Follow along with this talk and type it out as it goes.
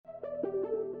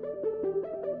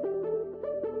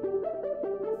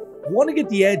Want to get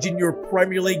the edge in your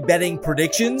Premier League betting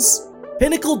predictions?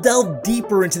 Pinnacle delved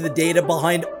deeper into the data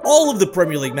behind all of the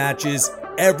Premier League matches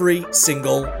every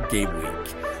single game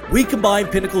week. We combine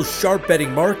Pinnacle's sharp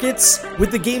betting markets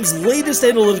with the game's latest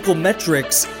analytical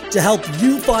metrics to help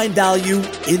you find value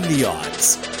in the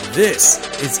odds. This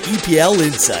is EPL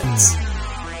Insights.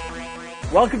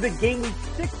 Welcome to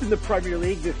Gameweek 6 in the Premier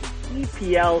League. This is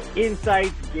EPL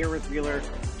Insights. Gareth Wheeler,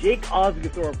 Jake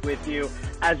Osgathorpe with you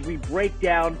as we break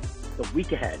down the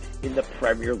week ahead in the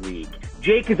Premier League.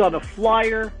 Jake is on a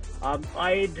flyer.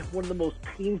 I had one of the most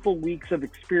painful weeks of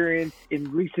experience in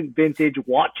recent vintage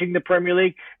watching the Premier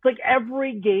League. It's like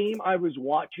every game I was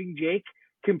watching, Jake,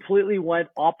 completely went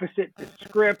opposite the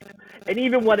script. And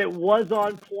even when it was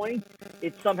on point,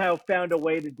 it somehow found a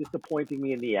way to disappointing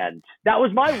me in the end. That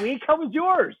was my week. How was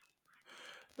yours?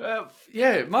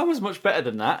 Mine was much better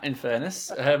than that, in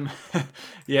fairness. It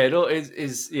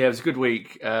was a good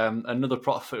week. Another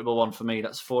profitable one for me.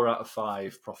 That's 4 out of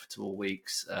 5 profitable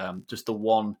weeks. Just the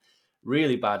one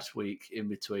really bad week in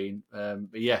between.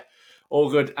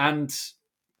 All good. And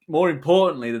more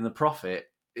importantly than the profit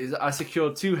is I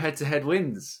secured 2 head-to-head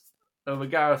wins over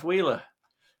Gareth Wheeler.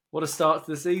 What a start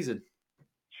to the season.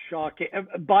 Shocking.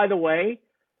 By the way,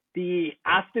 the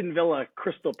Aston Villa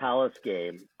Crystal Palace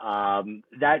game,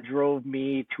 that drove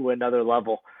me to another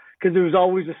level because there was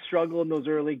always a struggle in those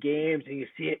early games and you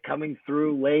see it coming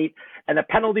through late and a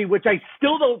penalty, which I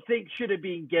still don't think should have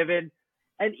been given.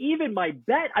 And even my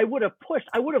bet, I would have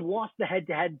lost the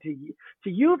head-to-head to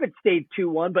you if it stayed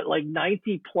 2-1, but like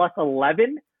 90 plus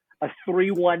 11, a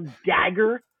 3-1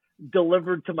 dagger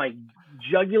delivered to my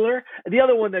jugular. And the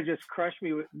other one that just crushed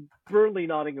me was Burnley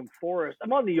Nottingham Forest.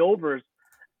 I'm on the overs.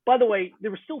 By the way,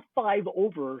 there were still 5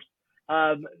 overs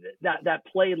that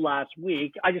played last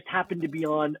week. I just happened to be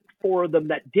on 4 of them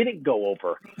that didn't go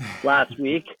over last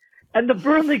week. And the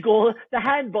Burnley goal, the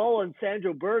handball on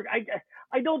Sandro Berg,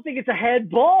 I don't think it's a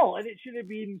handball, and it should have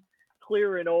been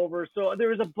clear and over. So there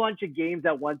was a bunch of games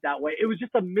that went that way. It was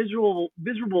just a miserable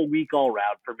week all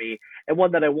around for me, and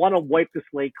one that I want to wipe the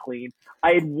slate clean.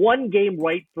 I had 1 game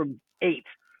right from 8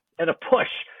 and a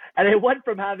push, and I went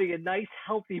from having a nice,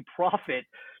 healthy profit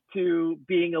to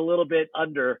being a little bit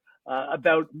under,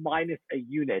 about minus a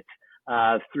unit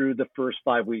through the first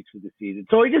 5 weeks of the season.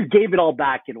 So I just gave it all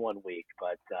back in 1 week,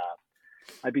 but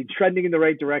I've been trending in the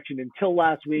right direction until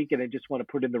last week, and I just want to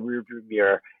put in the rearview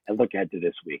mirror and look ahead to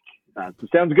this week. So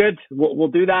sounds good. We'll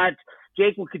do that.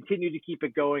 Jake will continue to keep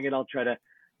it going, and I'll try to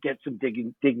get some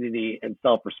dignity and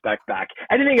self-respect back.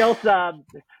 Anything else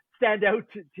stand out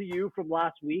to you from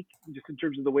last week, just in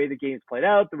terms of the way the games played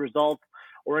out, the results,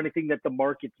 or anything that the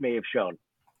markets may have shown?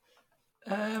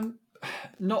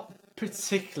 Not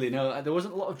particularly, no. There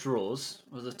wasn't a lot of draws.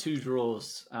 There was 2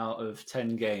 draws out of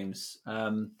 10 games.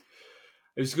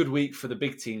 It was a good week for the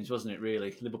big teams, wasn't it,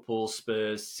 really? Liverpool,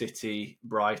 Spurs, City,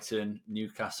 Brighton,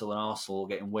 Newcastle and Arsenal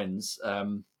getting wins.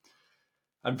 And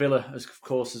Villa, of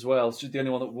course, as well. So the only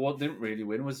one that didn't really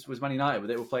win was Man United, but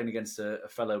they were playing against a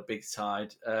fellow big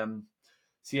side. And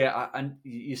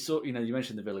you saw, you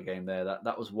mentioned the Villa game there.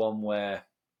 That was one where,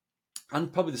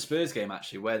 and probably the Spurs game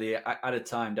actually, where the added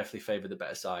time definitely favoured the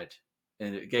better side.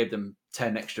 And it gave them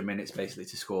 10 extra minutes basically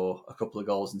to score a couple of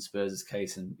goals in Spurs'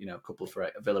 case, and a couple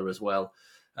for Villa as well.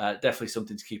 Definitely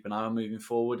something to keep an eye on moving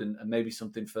forward, and maybe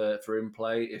something for in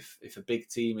play if a big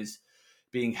team is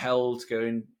being held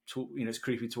going to, it's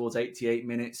creeping towards 88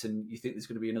 minutes, and you think there's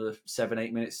going to be another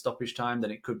 7-8 minutes stoppage time,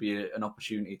 then it could be an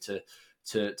opportunity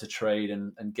to trade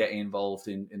and get involved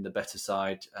in the better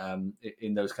side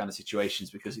in those kind of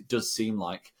situations, because it does seem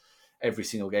like every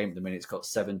single game at the minute's got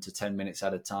 7 to 10 minutes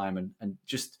at a time. And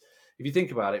just, if you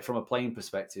think about it from a playing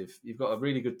perspective, you've got a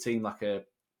really good team like a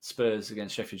Spurs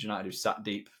against Sheffield United who sat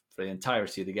deep for the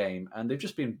entirety of the game, and they've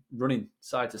just been running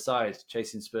side to side,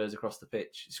 chasing Spurs across the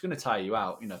pitch. It's going to tire you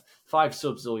out. 5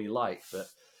 subs all you like, but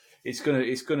it's going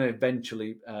to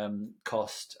eventually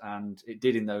cost, and it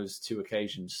did in those 2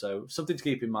 occasions. So something to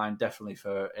keep in mind, definitely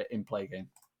for an in-play game.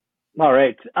 All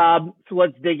right. So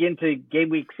let's dig into Game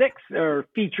Week 6, or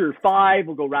Feature 5.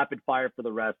 We'll go rapid fire for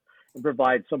the rest and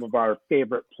provide some of our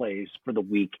favorite plays for the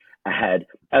week ahead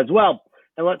as well.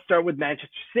 And let's start with Manchester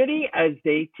City as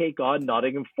they take on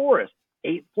Nottingham Forest.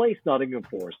 8th place Nottingham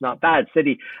Forest. Not bad.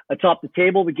 City atop the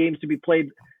table. The game's to be played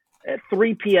at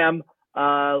 3 p.m.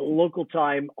 Local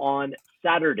time on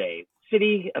Saturday.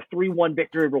 City, a 3-1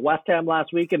 victory over West Ham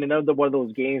last week, and another one of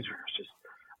those games where it's just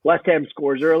West Ham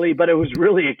scores early, but it was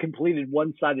really a completed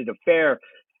one-sided affair.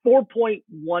 4.15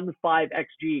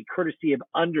 XG, courtesy of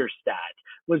Understat,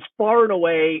 was far and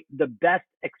away the best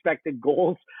expected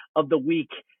goals of the week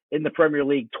in the Premier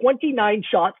League. 29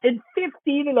 shots and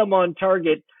 15 of them on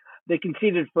target. They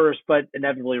conceded first, but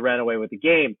inevitably ran away with the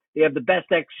game. They have the best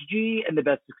XG and the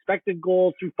best expected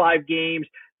goals through 5 games.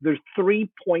 There's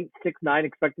 3.69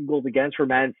 expected goals against for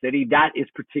Man City. That is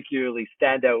particularly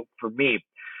standout for me.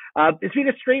 It's been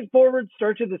a straightforward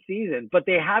start to the season, but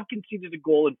they have conceded a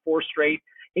goal in 4 straight,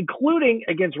 including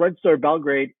against Red Star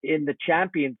Belgrade in the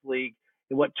Champions League,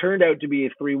 in what turned out to be a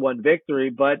 3-1 victory,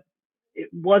 but it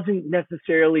wasn't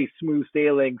necessarily smooth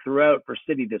sailing throughout for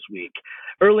City this week.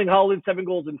 Erling Haaland, 7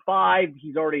 goals in 5.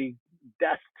 He's already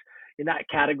best in that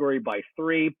category by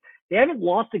 3. They haven't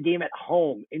lost a game at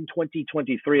home in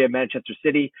 2023 at Manchester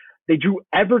City. They drew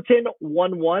Everton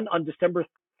 1-1 on December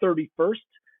 31st,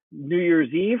 New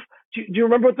Year's Eve. Do you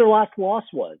remember what their last loss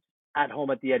was at home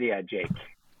at the Etihad, Jake?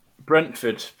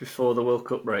 Brentford before the World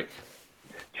Cup break.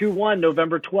 2-1,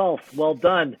 November 12th. Well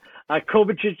done.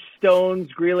 Kovacic, Stones,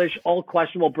 Grealish, all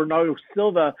questionable. Bernardo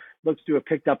Silva looks to have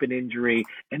picked up an injury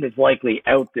and is likely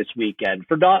out this weekend.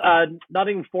 For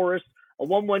Nottingham Forest, a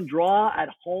 1-1 draw at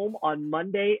home on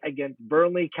Monday against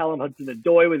Burnley. Callum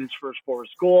Hudson-Odoi with his first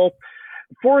Forest goal.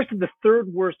 Forest is the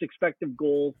 3rd worst expected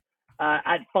goals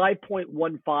at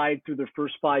 5.15 through their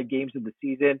first 5 games of the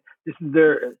season. This is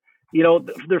their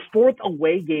 4th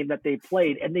away game that they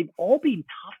played, and they've all been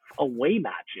tough away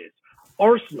matches.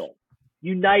 Arsenal,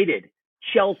 United,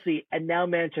 Chelsea, and now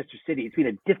Manchester City. It's been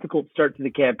a difficult start to the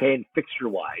campaign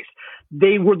fixture-wise.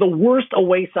 They were the worst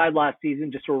away side last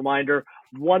season, just a reminder,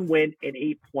 1 win and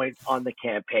 8 points on the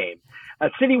campaign.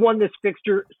 City won this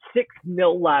fixture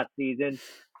 6-0 last season,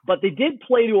 but they did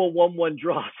play to a 1-1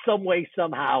 draw some way,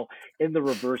 somehow in the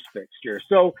reverse fixture.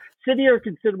 So City are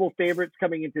considerable favorites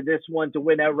coming into this one to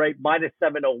win outright, minus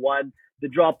 701. The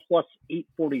draw plus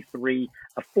 843,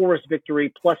 a Forest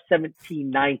victory plus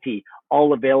 1790,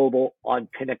 all available on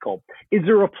Pinnacle. Is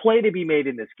there a play to be made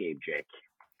in this game, Jake?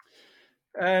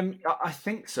 I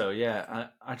think so, yeah.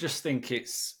 I just think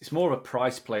it's more of a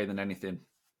price play than anything.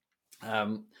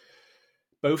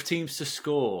 Both teams to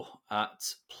score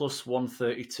at plus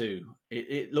 132.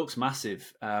 It looks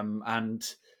massive. And,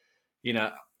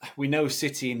 we know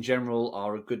City in general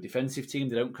are a good defensive team.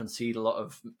 They don't concede a lot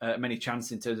of many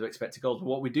chances in terms of expected goals. But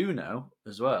what we do know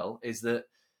as well is that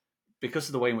because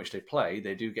of the way in which they play,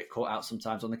 they do get caught out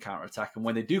sometimes on the counter-attack. And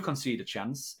when they do concede a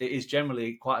chance, it is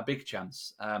generally quite a big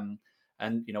chance. And,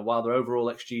 while their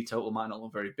overall XG total might not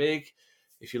look very big,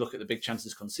 if you look at the big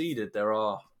chances conceded, there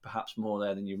are perhaps more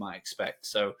there than you might expect.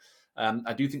 So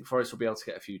I do think Forest will be able to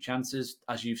get a few chances.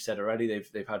 As you've said already,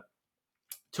 they've had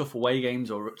tough away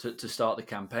games or to start the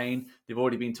campaign. They've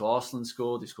already been to Arsenal and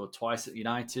scored. They scored twice at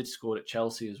United, scored at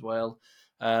Chelsea as well.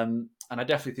 And I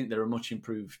definitely think they're a much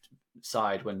improved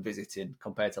side when visiting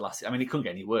compared to last year. I mean, it couldn't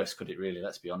get any worse, could it really?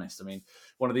 Let's be honest. I mean,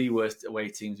 one of the worst away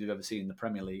teams we've ever seen in the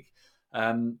Premier League.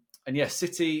 And yes,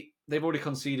 City, they've already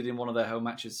conceded in one of their home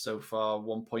matches so far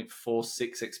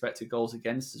 1.46 expected goals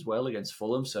against as well, against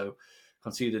Fulham. So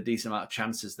conceded a decent amount of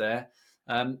chances there.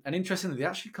 And interestingly, they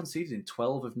actually conceded in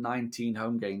 12 of 19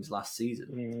 home games last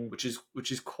season, which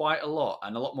is quite a lot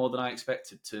and a lot more than I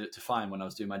expected to find when I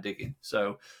was doing my digging.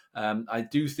 So I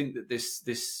do think that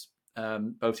this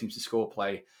both teams to score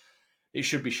play, it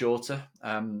should be shorter.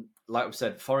 Like we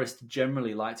said, Forest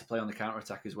generally like to play on the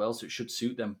counter-attack as well, so it should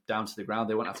suit them down to the ground.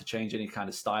 They won't have to change any kind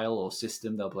of style or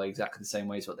system. They'll play exactly the same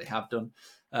way as what they have done.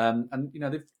 And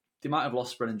they might have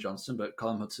lost Brennan Johnson, but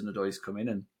Callum Hudson-Odoi's come in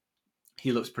and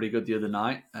he looks pretty good the other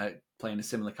night, playing a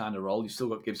similar kind of role. You've still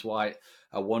got Gibbs White,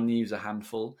 one news, a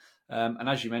handful. And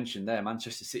as you mentioned there,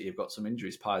 Manchester City have got some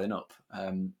injuries piling up.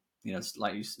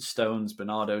 Like Stones,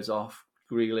 Bernardo's off,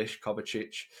 Grealish,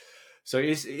 Kovacic. So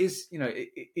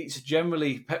it's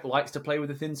generally Pep likes to play with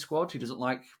a thin squad. He doesn't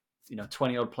like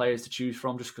 20 odd players to choose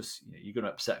from, just because you're going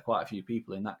to upset quite a few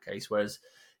people in that case. Whereas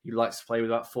he likes to play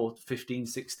with about 15,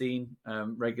 16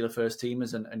 regular first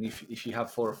teamers, and if you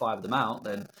have 4 or 5 of them out,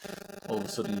 then all of a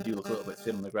sudden you do look a little bit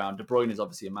thin on the ground. De Bruyne is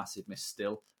obviously a massive miss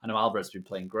still. I know Alvarez has been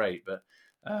playing great, but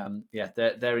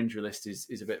their injury list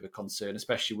is a bit of a concern,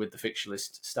 especially with the fixture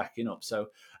list stacking up. So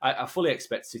I fully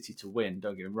expect City to win,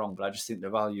 don't get me wrong, but I just think the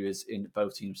value is in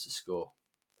both teams to score.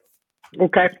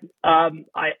 Okay.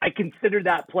 I considered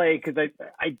that play because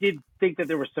I did think that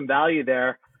there was some value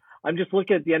there. I'm just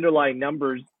looking at the underlying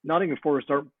numbers. Nottingham Forest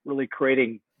aren't really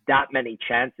creating that many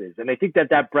chances. And I think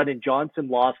that Brennan Johnson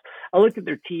loss, I looked at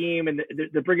their team and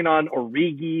they're bringing on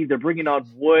Origi, they're bringing on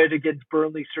Wood against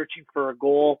Burnley, searching for a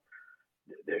goal.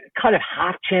 They're kind of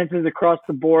half chances across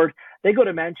the board. They go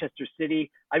to Manchester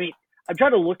City. I mean, I'm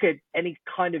trying to look at any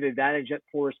kind of advantage that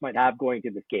Forest might have going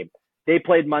to this game. They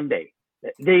played Monday.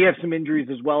 They have some injuries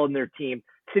as well in their team.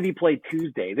 City played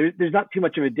Tuesday. There's not too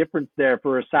much of a difference there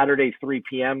for a Saturday 3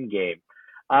 p.m. game.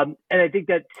 And I think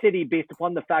that City, based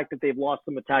upon the fact that they've lost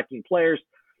some attacking players,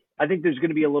 I think there's going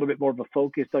to be a little bit more of a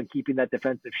focus on keeping that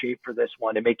defensive shape for this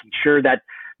one and making sure that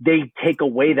they take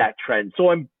away that trend. So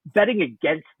I'm betting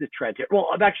against the trend here. Well,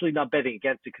 I'm actually not betting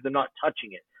against it because I'm not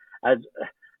touching it.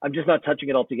 I'm just not touching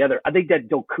it altogether. I think that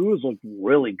Doku's looked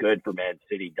really good for Man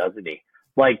City, doesn't he?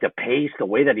 Like the pace, the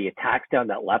way that he attacks down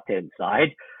that left-hand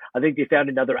side. I think they found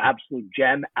another absolute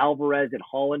gem. Alvarez and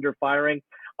Holland are firing.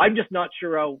 I'm just not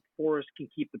sure how Forest can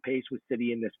keep the pace with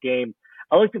City in this game.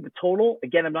 I looked at the total.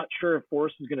 Again, I'm not sure if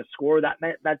Forest is going to score. That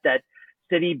meant that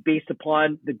City, based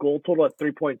upon the goal total at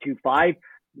 3.25,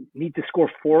 need to score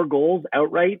 4 goals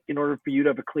outright in order for you to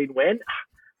have a clean win.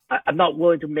 I'm not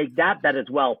willing to make that bet as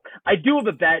well. I do have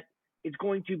a bet. It's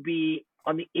going to be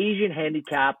on the Asian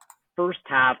handicap, first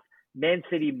half, Man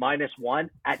City -1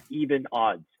 at even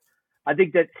odds. I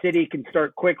think that City can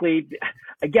start quickly.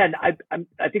 Again, I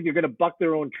think they're going to buck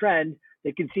their own trend.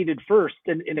 They conceded first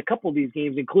in a couple of these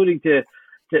games, including to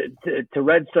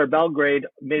Red Star Belgrade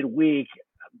midweek.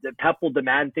 The Pep will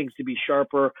demand things to be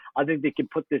sharper. I think they can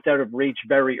put this out of reach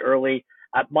very early.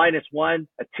 At -1,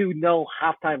 a 2-0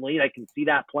 halftime lead, I can see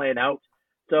that playing out.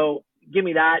 So give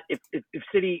me that. If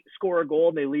City score a goal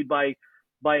and they lead by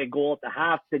a goal at the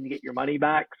half, then you get your money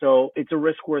back. So it's a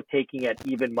risk worth taking at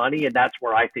even money, and that's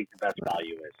where I think the best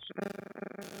value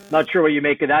is. Not sure what you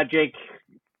make of that, Jake.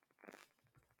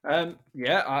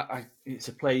 Yeah, it's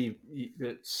a play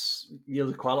that's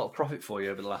yielded quite a lot of profit for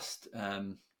you over the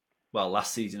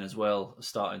last season as well,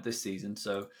 starting this season.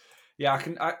 So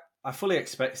yeah, I fully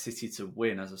expect City to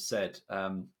win, as I've said.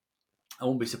 I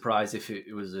wouldn't be surprised if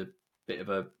it was a bit of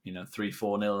a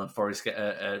 3-4-0 and Forest get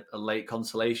a late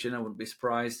consolation. I wouldn't be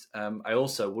surprised. I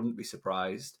also wouldn't be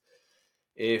surprised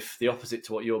if the opposite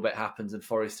to what your bet happens and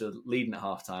Forest are leading at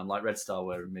halftime, like Red Star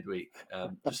were in midweek.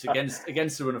 Just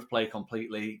against the run of play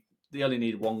completely. They only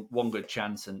need one good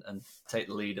chance and take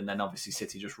the lead, and then obviously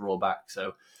City just roar back.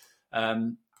 So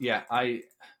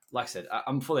like I said,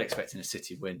 I'm fully expecting a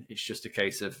City win. It's just a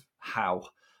case of how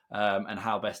and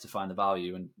how best to find the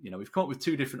value. And we've come up with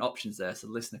 2 different options there, so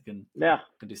the listener can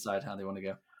decide how they want to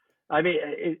go. I mean,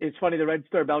 it's funny. The Red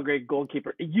Star Belgrade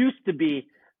goalkeeper, it used to be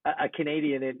a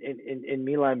Canadian in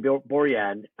Milan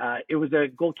Borjan. It was a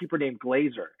goalkeeper named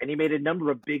Glazer, and he made a number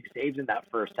of big saves in that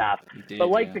first half. But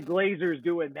the Glazers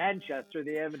do in Manchester,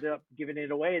 they ended up giving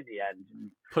it away in the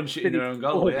end. Punch it in their own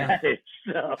goal, yeah.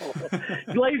 So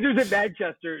Glazers in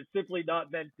Manchester is simply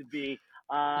not meant to be.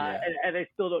 And I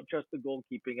still don't trust the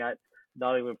goalkeeping at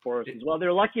Nottingham Forest as well.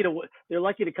 They're lucky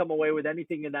to come away with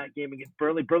anything in that game against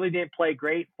Burnley. Burnley didn't play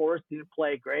great. Forest didn't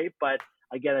play great, but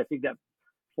again, I think that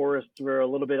Forest were a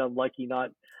little bit unlucky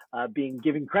not being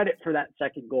given credit for that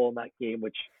second goal in that game,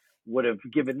 which would have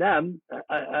given them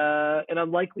an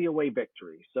unlikely away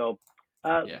victory. So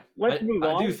let's move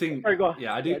on. I do think. Sorry, go on.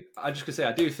 Yeah, I do. I just gonna say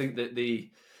I do think that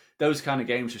those kind of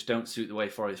games just don't suit the way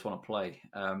Forest want to play.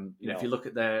 If you look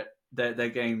at their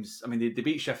games, I mean, they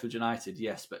beat Sheffield United,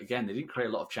 yes, but again, they didn't create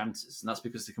a lot of chances, and that's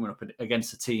because they're coming up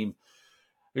against a team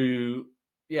who,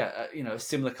 a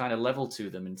similar kind of level to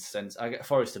them in the sense. I get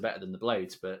Forest are better than the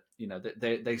Blades, but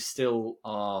they still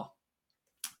are.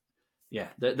 Yeah,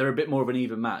 they're a bit more of an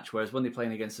even match. Whereas when they're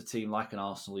playing against a team like an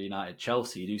Arsenal, United,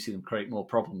 Chelsea, you do see them create more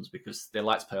problems because they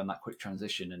like to play on that quick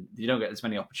transition, and you don't get as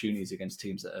many opportunities against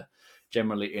teams that are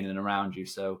generally in and around you.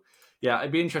 So, yeah,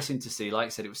 it'd be interesting to see. Like I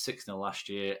said, it was 6-0 last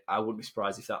year. I wouldn't be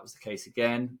surprised if that was the case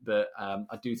again, but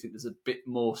I do think there's a bit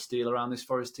more steel around this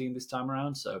Forest team this time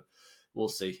around. So we'll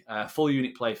see. Full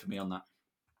unit play for me on that.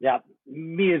 Yeah,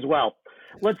 me as well.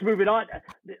 Let's move it on.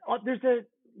 There's a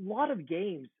lot of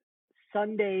games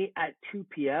Sunday at 2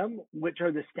 p.m., which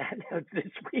are the standouts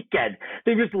this weekend.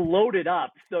 They just loaded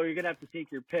up, so you're going to have to take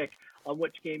your pick on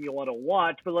which game you want to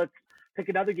watch. But let's pick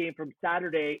another game from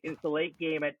Saturday. It's the late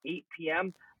game at 8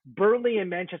 p.m. Burnley and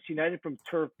Manchester United from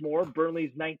Turf Moor.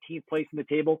 Burnley's 19th place in the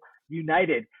table.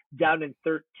 United down in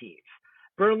 13th.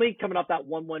 Burnley coming off that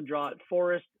 1-1 draw at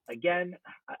Forest. Again,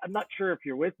 I'm not sure if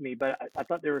you're with me, but I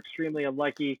thought they were extremely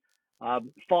unlucky.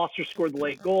 Foster scored the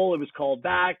late goal. It was called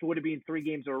back. It would have been 3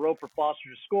 games in a row for Foster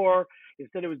to score.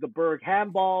 Instead, it was the Berg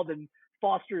handball. Then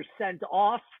Foster sent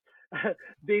off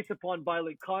based upon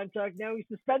violent contact. Now he's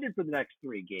suspended for the next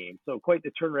 3 games. So quite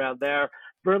the turnaround there.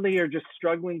 Burnley are just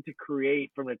struggling to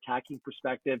create from an attacking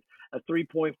perspective. A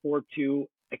 3.42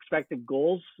 expected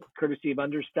goals, courtesy of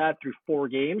Understat, through 4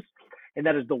 games. And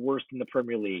that is the worst in the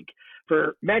Premier League.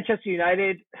 For Manchester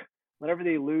United, whenever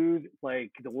they lose, it's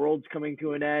like the world's coming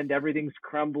to an end. Everything's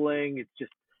crumbling. It's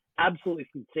just absolutely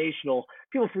sensational.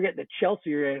 People forget that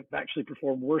Chelsea have actually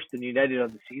performed worse than United on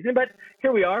the season. But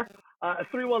here we are. A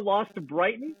 3-1 loss to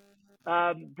Brighton.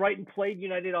 Brighton played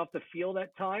United off the field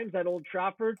at times at Old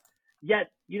Trafford,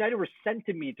 yet United were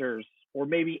centimeters, or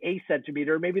maybe a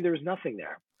centimeter, maybe there was nothing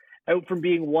there. Out from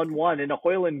being 1-1. And a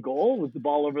Højlund goal, was the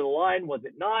ball over the line? Was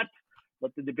it not?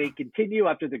 Let the debate continue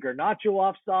after the Garnacho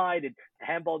offside and the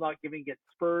handball not giving against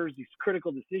Spurs. These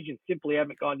critical decisions simply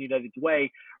haven't gone United's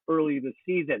way early this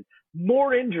season.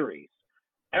 More injuries.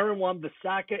 Aaron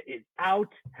Wan-Bissaka is out.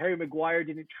 Harry Maguire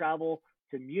didn't travel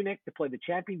to Munich to play the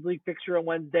Champions League fixture on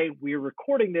Wednesday. We are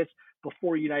recording this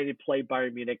before United play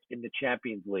Bayern Munich in the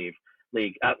Champions League.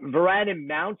 Varane and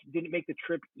Mount didn't make the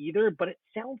trip either, but it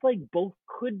sounds like both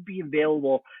could be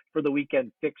available for the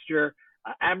weekend fixture.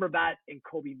 Amrabat and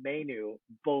Kobe Mainu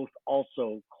both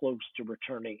also close to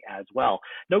returning as well.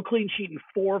 No clean sheet in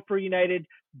 4 for United.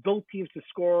 Both teams to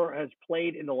score has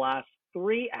played in the last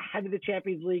 3 ahead of the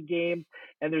Champions League game,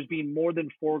 and there's been more than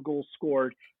 4 goals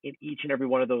scored in each and every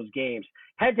one of those games.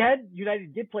 Head-to-head,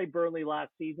 United did play Burnley last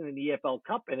season in the EFL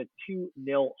Cup in a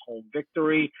 2-0 home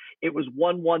victory. It was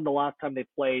 1-1 the last time they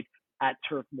played at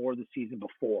Turf Moor the season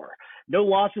before. No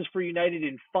losses for United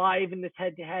in 5 in this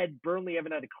head-to-head. Burnley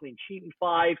haven't had a clean sheet in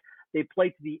 5. They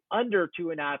played to the under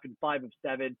 2.5 in 5 of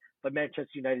 7, but Manchester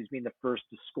United has been the first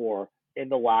to score in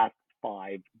the last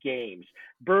 5 games.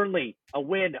 Burnley, a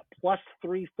win, plus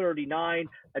 339,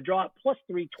 a draw, plus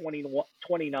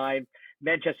 329.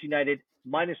 Manchester United,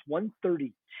 minus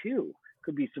 132.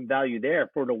 Could be some value there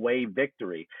for an away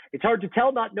victory. It's hard to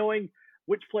tell, not knowing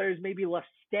which players may be left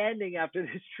standing after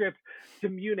this trip to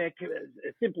Munich.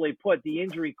 Simply put, the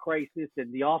injury crisis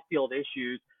and the off-field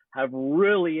issues have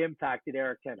really impacted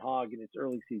Erik ten Hag in his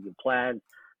early season plans.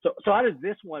 So how does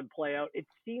this one play out? It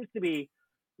seems to be,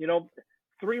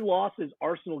 3 losses,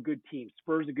 Arsenal good team,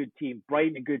 Spurs a good team,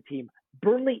 Brighton a good team.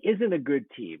 Burnley isn't a good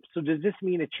team. So does this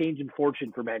mean a change in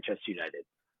fortune for Manchester United?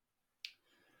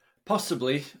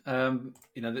 Possibly.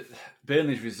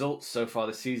 Burnley's results so far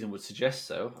this season would suggest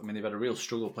so. I mean, they've had a real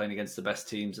struggle playing against the best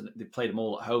teams, and they've played them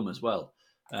all at home as well,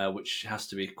 which has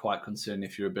to be quite concerning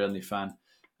if you're a Burnley fan.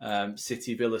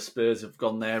 City, Villa, Spurs have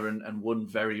gone there and won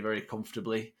very, very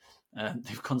comfortably.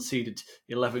 They've conceded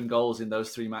 11 goals in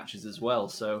those 3 matches as well.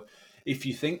 So if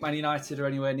you think Man United are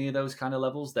anywhere near those kind of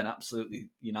levels, then absolutely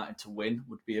United to win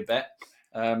would be a bet.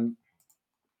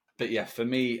 But yeah, for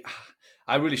me,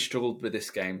 I really struggled with this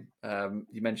game.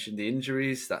 You mentioned the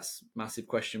injuries. That's a massive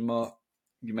question mark.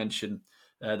 You mentioned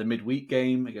the midweek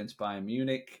game against Bayern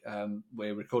Munich.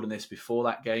 We're recording this before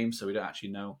that game, so we don't actually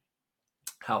know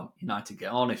how United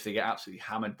get on, if they get absolutely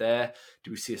hammered there. Do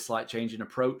we see a slight change in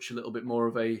approach, a little bit more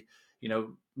of a,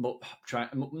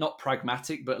 not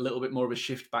pragmatic, but a little bit more of a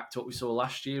shift back to what we saw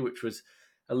last year, which was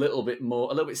a little bit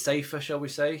safer, shall we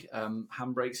say.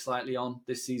 Handbrake slightly on.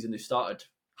 This season they started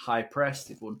high press.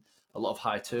 They've won a lot of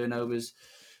high turnovers.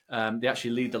 They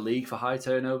actually lead the league for high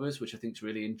turnovers, which I think is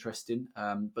really interesting.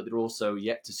 But they're also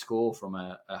yet to score from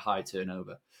a high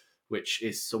turnover, which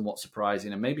is somewhat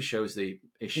surprising and maybe shows the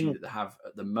issue that they have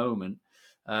at the moment.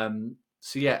 I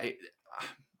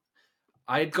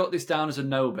had got this down as a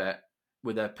no bet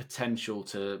with a potential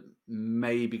to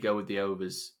maybe go with the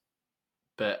overs,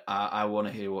 but I want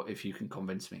to hear if you can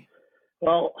convince me.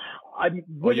 Well,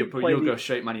 you'll go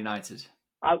straight Man United.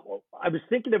 I was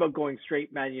thinking about going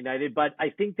straight Man United, but I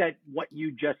think that what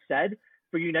you just said,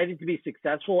 for United to be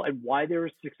successful and why they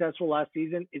were successful last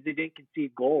season, is they didn't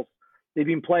concede goals. They've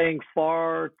been playing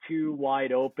far too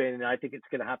wide open, and I think it's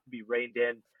going to have to be reined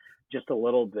in just a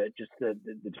little bit. Just the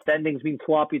defending's been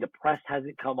sloppy. The press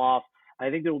hasn't come off. I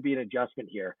think there will be an adjustment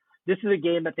here. This is a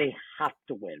game that they have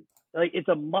to win. Like, it's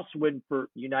a must-win for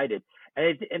United,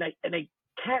 and I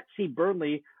can't see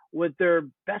Burnley with their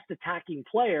best attacking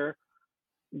player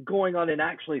going on and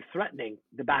actually threatening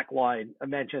the back line of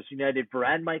Manchester United.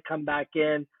 Varane might come back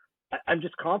in. I'm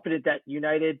just confident that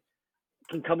United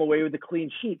can come away with a clean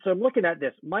sheet. So I'm looking at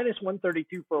this. Minus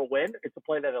 132 for a win. It's a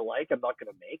play that I like. I'm not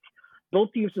going to make.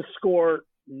 Both teams to score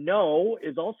no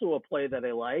is also a play that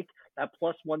I like at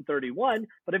plus 131.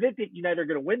 But if I think United are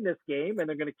going to win this game and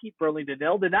they're going to keep Burnley to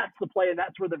nil, then that's the play, and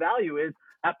that's where the value is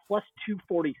at plus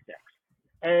 246.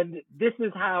 And this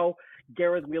is how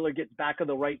Gareth Wheeler gets back on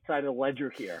the right side of the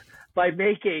ledger here, by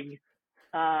making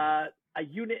a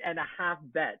 1.5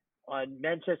 bet on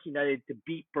Manchester United to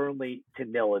beat Burnley to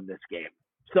nil in this game.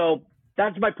 So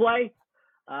that's my play.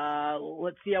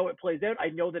 Let's see how it plays out. I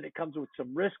know that it comes with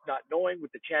some risk, not knowing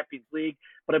with the Champions League,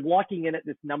 but I'm locking in at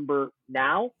this number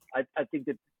now. I think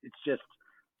that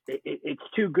it's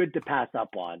too good to pass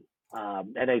up on.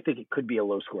 And I think it could be a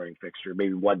low-scoring fixture,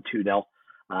 maybe 1-2-0.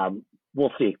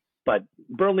 We'll see. But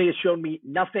Burnley has shown me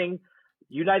nothing.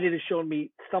 United has shown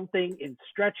me something in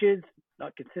stretches,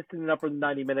 not consistent enough for the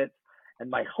 90 minutes. And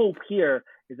my hope here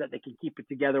is that they can keep it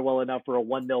together well enough for a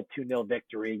 1-0, 2-0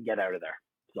 victory and get out of there.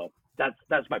 So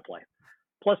that's my play.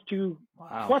 Plus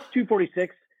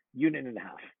 246, unit and a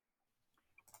half.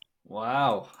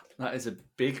 Wow, that is a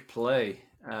big play.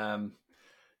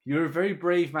 You're a very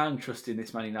brave man trusting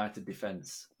this Man United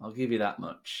defence. I'll give you that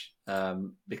much,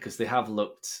 because they have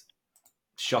looked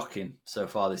shocking so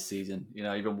far this season. You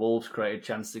know, even Wolves created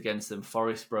chances against them.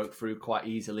 Forest broke through quite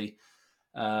easily.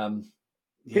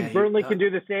 Think Burnley can do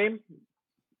the same?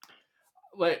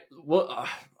 Wait, what?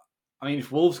 I mean,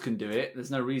 if Wolves can do it,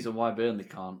 there's no reason why Burnley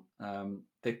can't.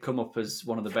 They've come up as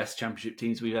one of the best Championship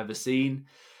teams we've ever seen.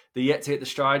 They're yet to hit the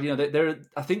stride. You know,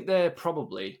 I think they're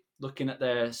probably looking at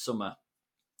their summer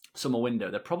window.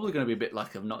 They're probably going to be a bit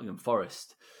like a Nottingham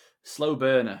Forest, slow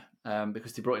burner,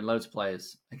 because they brought in loads of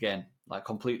players again, like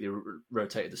completely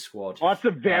rotated the squad. Lots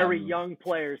of very young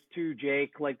players too,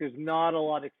 Jake. Like there's not a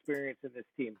lot of experience in this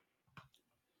team.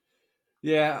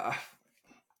 Yeah,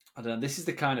 I don't know. This is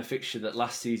the kind of fixture that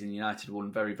last season United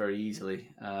won very, very easily.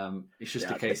 It's just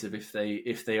a case of if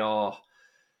they are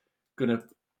gonna.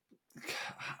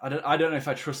 I don't know if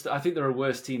I trust. I think they're a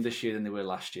worse team this year than they were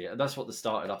last year. That's what they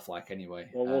started off like anyway.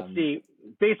 Well, we'll see.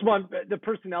 Based on the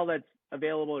personnel that's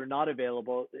available or not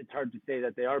available, it's hard to say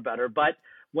that they are better. But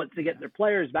once they get their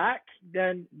players back,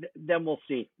 then we'll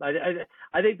see.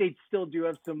 I think they still do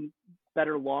have some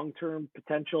better long-term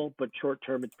potential, but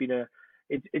short-term it's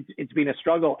been a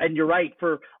struggle. And you're right,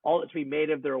 for all that's been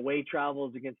made of their away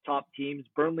travels against top teams,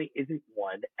 Burnley isn't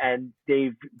one, and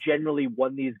they've generally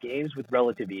won these games with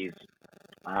relative ease.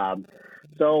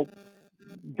 So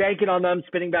banking on them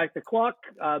spinning back the clock.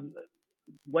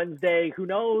 Wednesday, who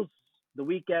knows? The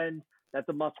weekend, that's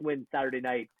a must-win Saturday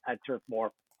night at Turf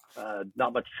Moor.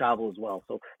 Not much travel as well.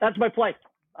 So that's my play.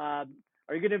 Are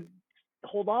you going to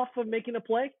hold off on making a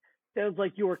play? Sounds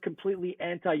like you are completely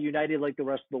anti-United like the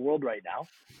rest of the world right now.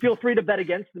 Feel free to bet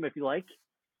against them if you like.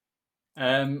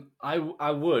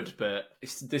 I would, but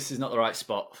this is not the right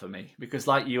spot for me because,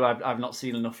 like you, I've not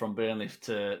seen enough from Burnley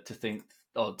to think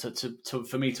or to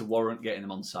for me to warrant getting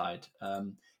them on side.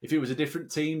 If it was a different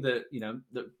team that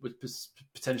was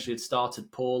potentially had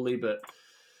started poorly, but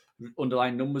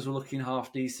underlying numbers were looking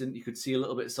half decent, you could see a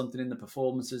little bit of something in the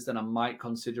performances, then I might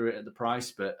consider it at the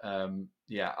price. But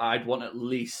I'd want at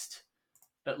least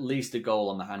a goal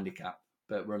on the handicap.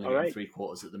 But we're only getting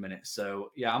 3/4 at the minute,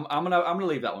 so I'm gonna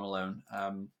leave that one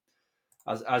alone.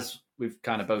 As we've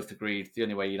kind of both agreed, the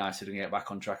only way United can get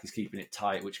back on track is keeping it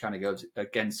tight, which kind of goes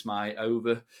against my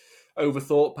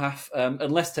overthought path.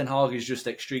 Unless Ten Hag is just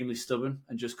extremely stubborn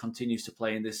and just continues to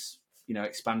play in this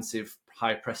expansive,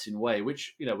 high pressing way,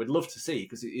 which we'd love to see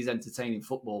because it is entertaining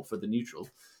football for the neutral.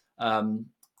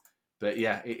 But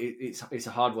yeah, it's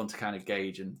a hard one to kind of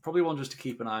gauge, and probably one just to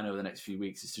keep an eye on over the next few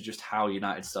weeks as to just how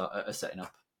United are setting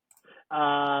up.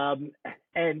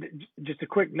 And just a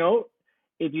quick note,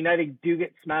 if United do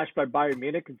get smashed by Bayern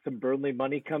Munich and some Burnley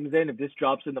money comes in, if this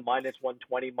drops in the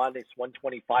 -120,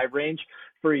 -125 range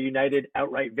for a United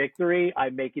outright victory,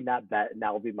 I'm making that bet, and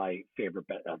that will be my favorite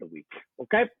bet of the week.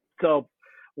 Okay? So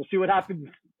we'll see what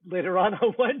happens later on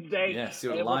Wednesday. Yeah, see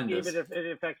what the line does. If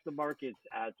it affects the markets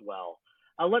as well.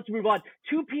 Let's move on.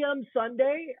 2 p.m.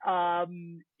 Sunday,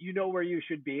 you know where you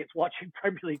should be. It's watching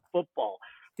Premier League football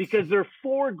because there are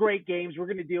 4 great games. We're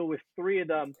going to deal with 3 of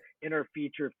them in our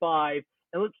feature 5.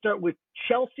 And let's start with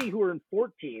Chelsea, who are in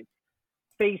 14th,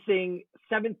 facing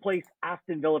 7th place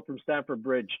Aston Villa from Stamford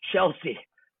Bridge. Chelsea,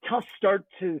 tough start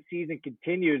to the season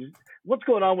continues. What's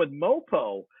going on with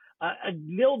Mopo? A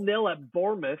 0-0 at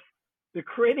Bournemouth. They're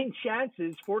creating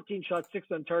chances, 14 shots,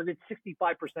 6 on target,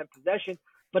 65% possession.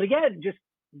 But again, just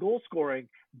goal scoring.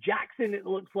 Jackson, it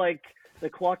looks like the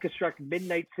clock has struck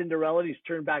midnight Cinderella. He's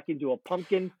turned back into a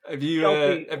pumpkin. Have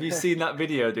you seen that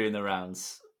video doing the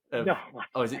rounds? No.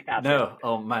 Oh, is it? No.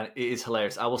 Oh man, it is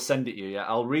hilarious. I will send it you. Yeah,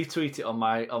 I'll retweet it on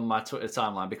my Twitter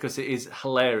timeline because it is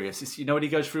hilarious. It's, when he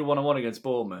goes through 1-on-1 against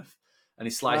Bournemouth and he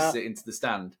slices it into the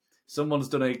stand. Someone's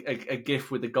done a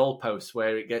GIF with the goalpost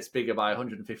where it gets bigger by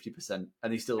 150%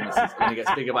 and he still misses, and it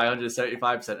gets bigger by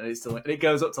 175% and it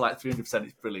goes up to like 300%.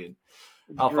 It's brilliant.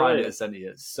 I'll find it and send it you.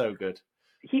 It's so good.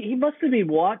 He must have been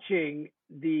watching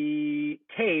the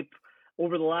tape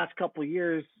over the last couple of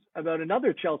years about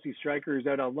another Chelsea striker who's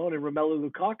out on loan, and Romelu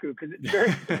Lukaku, because it's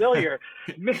very familiar.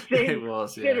 Missing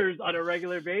hitters on a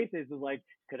regular basis is like,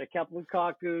 could have kept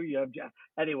Lukaku.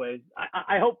 Anyways,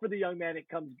 I hope for the young man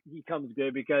he comes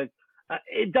good because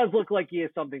it does look like he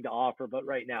has something to offer, but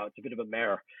right now it's a bit of a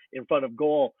mare in front of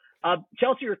goal.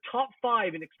 Chelsea are top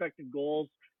 5 in expected goals,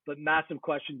 but massive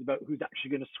questions about who's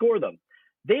actually going to score them.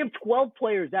 They have 12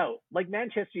 players out, like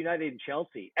Manchester United and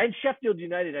Chelsea, and Sheffield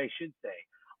United, I should say.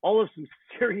 all of some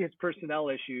serious personnel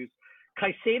issues.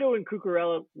 Caicedo and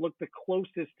Cucurella looked the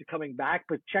closest to coming back,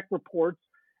 but Czech reports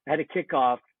had a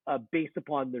kickoff based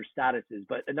upon their statuses.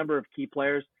 But a number of key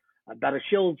players,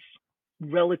 Batashil's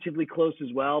relatively close as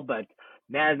well, but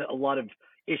man, a lot of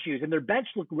issues. And their bench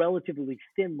looked relatively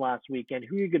thin last weekend.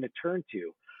 Who are you going to turn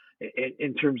to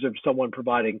in terms of someone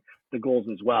providing the goals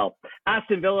as well?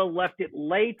 Aston Villa left it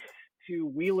late to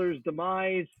Wheeler's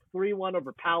demise, 3-1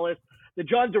 over Palace. The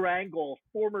John Duran goal,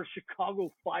 former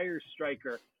Chicago Fire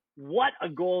striker. What a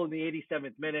goal in the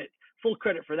 87th minute. Full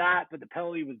credit for that, but the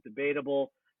penalty was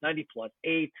debatable. 90 plus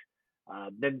 8.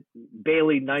 Then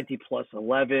Bailey 90 plus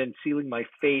 11, sealing my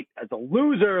fate as a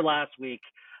loser last week.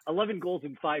 11 goals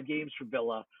in 5 games for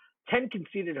Villa. 10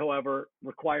 conceded, however,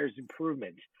 requires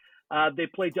improvement. They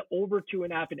played to over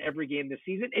 2.5 in every game this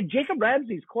season. And Jacob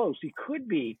Ramsey's close. He could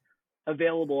be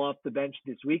available off the bench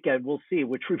this weekend. We'll see,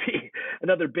 which would be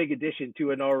another big addition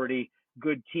to an already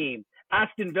good team.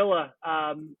 Aston Villa,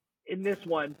 in this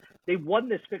one, they won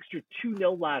this fixture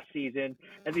 2-0 last season,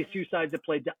 and these two sides have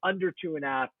played to under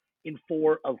 2.5 in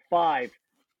 4 of 5.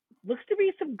 Looks to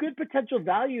be some good potential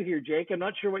value here, Jake. I'm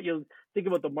not sure what you think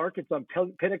about the markets on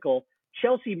Pinnacle.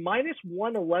 Chelsea minus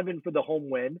 111 for the home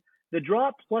win. The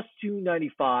draw plus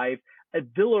 295. A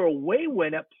Villa away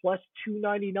win at plus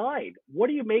 299. What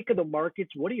do you make of the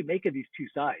markets? What do you make of these two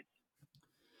sides?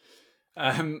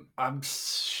 I'm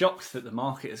shocked that the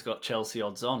market has got Chelsea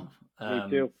odds on Me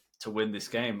too. to win this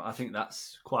game. I think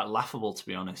that's quite laughable, to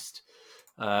be honest.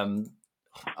 In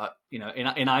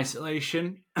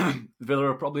isolation,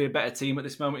 Villa are probably a better team at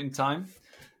this moment in time.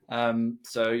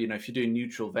 So, if you're doing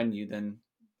neutral venue, then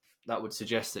that would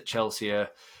suggest that Chelsea are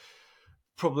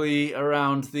probably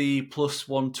around the plus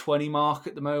 120 mark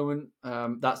at the moment.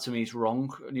 That to me is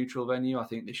wrong, a neutral venue. I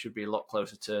think they should be a lot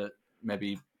closer to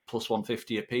maybe plus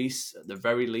 150 a piece at the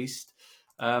very least.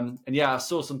 I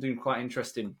saw something quite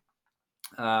interesting.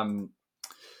 When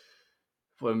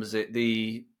was it?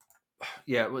 It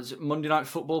was Monday Night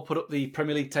Football put up the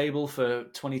Premier League table for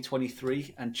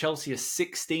 2023, and Chelsea are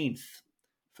 16th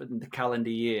for the calendar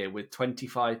year with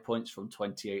 25 points from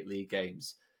 28 league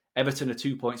games. Everton are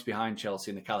 2 points behind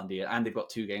Chelsea in the calendar year, and they've got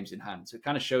 2 games in hand. So it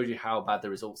kind of shows you how bad the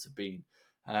results have been.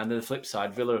 And then the flip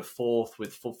side, Villa are 4th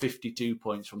with 52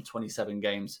 points from 27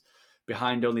 games,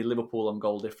 behind only Liverpool on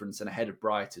goal difference and ahead of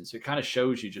Brighton. So it kind of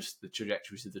shows you just the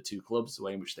trajectories of the two clubs, the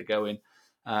way in which they're going.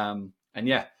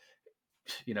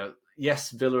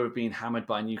 Yes, Villa have been hammered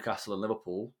by Newcastle and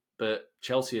Liverpool, but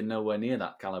Chelsea are nowhere near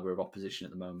that calibre of opposition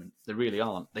at the moment. They really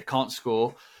aren't. They can't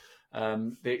score.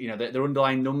 Their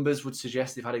underlying numbers would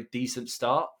suggest they've had a decent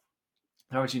start.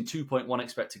 They're averaging 2.1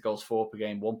 expected goals for per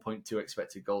game, 1.2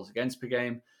 expected goals against per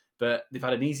game. But they've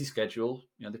had an easy schedule.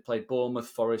 They played Bournemouth,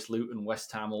 Forest, Luton,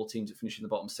 West Ham, all teams that finished in the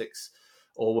bottom 6,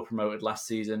 all were promoted last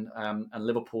season. And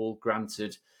Liverpool,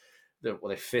 granted, they're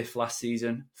 5th last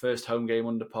season, first home game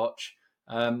under Poch.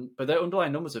 But their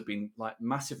underlying numbers have been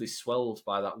massively swelled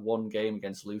by that one game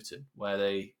against Luton, where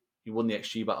you won the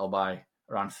XG battle by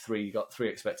around 3, got 3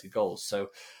 expected goals. So,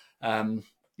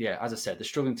 as I said, they're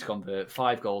struggling to convert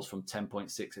 5 goals from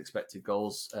 10.6 expected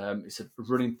goals. It's a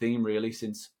running theme, really,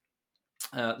 since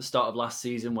the start of last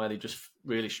season, where they just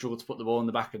really struggled to put the ball in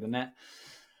the back of the net.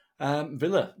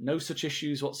 Villa, no such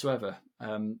issues whatsoever.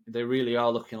 They really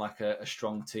are looking like a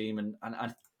strong team, and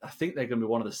I think they're going to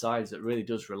be one of the sides that really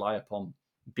does rely upon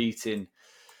beating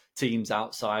teams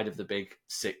outside of the big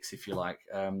 6, if you like.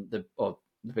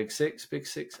 The big six.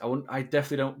 I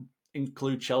definitely don't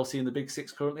include Chelsea in the big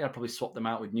 6 currently. I'd probably swap them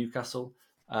out with Newcastle.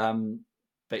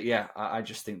 I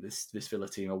just think this Villa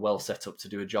team are well set up to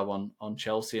do a job on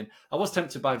Chelsea. And I was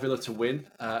tempted by Villa to win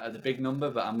at the big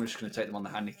number, but I'm just going to take them on the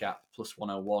handicap plus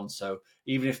 101. So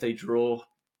even if they draw,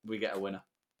 we get a winner.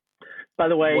 By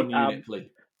the way, 1 unit play.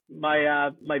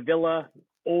 My Villa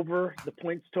over the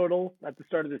points total at the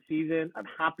start of the season. I'm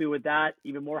happy with that.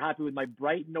 Even more happy with my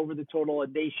Brighton over the total,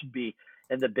 and they should be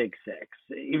in the big 6.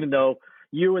 Even though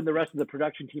you and the rest of the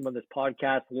production team on this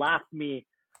podcast laughed me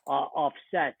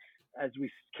offset as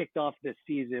we kicked off this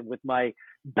season with my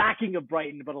backing of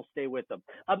Brighton, but I'll stay with them.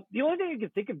 The only thing I can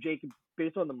think of, Jacob,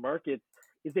 based on the markets,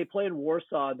 is they play in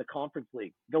Warsaw in the Conference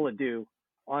League. Villa do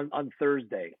on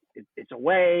Thursday. It's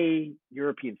away,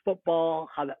 European football,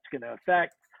 how that's going to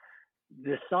affect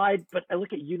the side. But I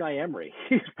look at Unai Emery.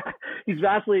 He's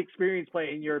vastly experienced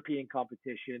playing in European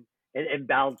competition and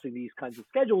balancing these kinds of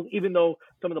schedules, even though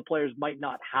some of the players might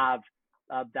not have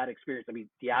that experience. I mean,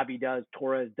 Diaby does,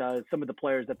 Torres does, some of the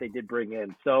players that they did bring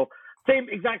in. So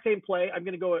exact same play. I'm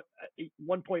going to go at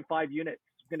 1.5 units.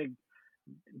 I'm going to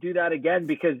do that again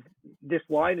because this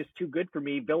line is too good for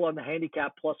me. Villa on the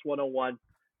handicap plus 101,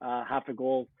 half a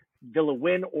goal. Villa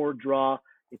win or draw.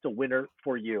 it's a winner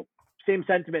for you. Same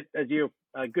sentiment as you.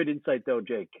 Good insight, though,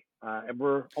 Jake. And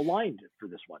we're aligned for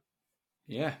this one.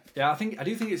 Yeah. I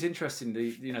do think it's interesting.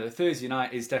 The Thursday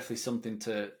night is definitely something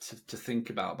to think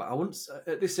about. But I wouldn't,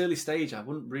 at this early stage, I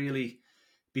wouldn't really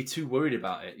be too worried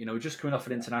about it. We're just coming off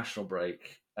an international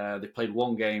break. They played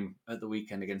one game at the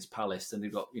weekend against Palace, and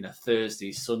they've got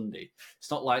Thursday, Sunday.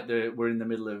 It's not like we're in the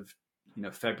middle of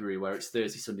February where it's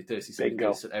Thursday, Sunday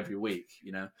every week.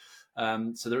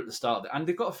 So they're at the start, and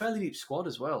they've got a fairly deep squad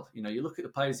as well. You look at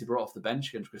the players they brought off the bench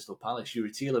against Crystal Palace: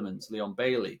 Yuri Tielemans, Leon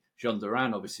Bailey, Jean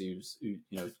Duran, obviously,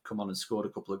 who come on and scored a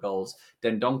couple of goals.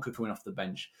 Dendoncker coming off the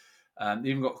bench. They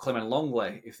even got Clement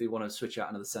Longley if they want to switch out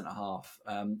another centre half.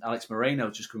 Alex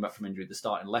Moreno just coming back from injury, the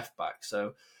starting left back.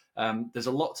 So there's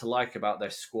a lot to like about their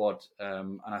squad,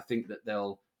 and I think that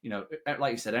they'll.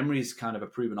 Like you said, Emery's kind of a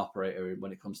proven operator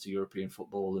when it comes to European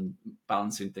football and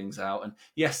balancing things out. And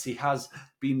yes, he has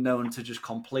been known to just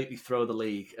completely throw the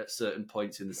league at certain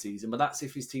points in the season, but that's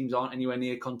if his teams aren't anywhere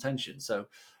near contention. So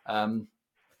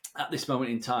at this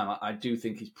moment in time, I do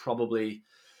think he's probably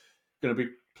going to be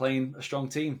playing a strong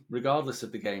team regardless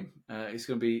of the game. It's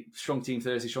going to be strong team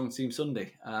Thursday, strong team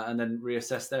Sunday, and then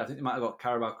reassess there. I think they might have got a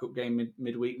Carabao Cup game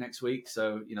midweek next week.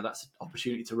 So, that's an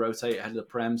opportunity to rotate ahead of the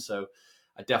Prem. So,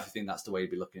 I definitely think that's the way you'd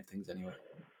be looking at things anyway.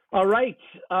 All right.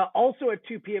 Also at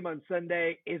 2 p.m. on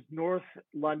Sunday is North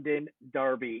London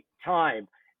Derby time.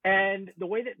 And the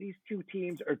way that these two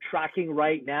teams are tracking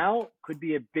right now could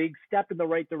be a big step in the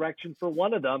right direction for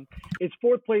one of them. It's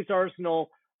fourth place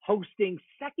Arsenal hosting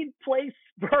second place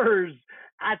Spurs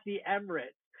at the Emirates.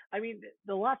 I mean,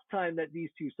 the last time that these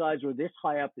two sides were this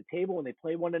high up the table when they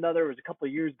played one another was a couple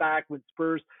of years back when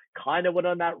Spurs kind of went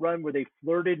on that run where they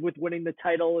flirted with winning the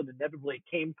title and inevitably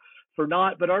came for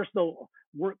naught. But Arsenal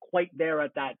weren't quite there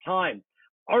at that time.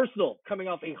 Arsenal coming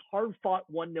off a hard-fought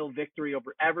 1-0 victory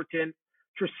over Everton.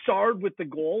 Trossard with the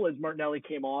goal as Martinelli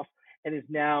came off and is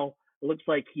now looks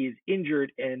like he is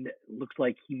injured and looks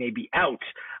like he may be out.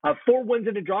 4 wins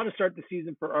and a draw to start the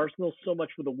season for Arsenal. So much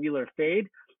for the Wheeler fade.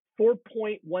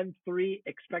 4.13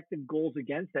 expected goals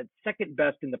against, that's second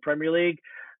best in the Premier League.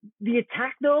 The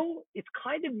attack, though, it's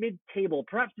kind of mid-table,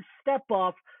 perhaps a step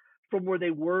off from where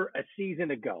they were a season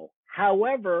ago.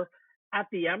 However, at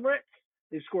the Emirates,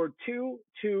 they scored 2,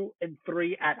 2, and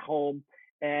 3 at home,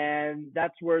 and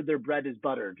that's where their bread is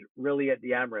buttered, really, at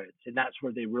the Emirates, and that's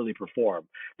where they really perform.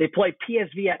 They play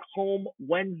PSV at home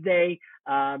Wednesday.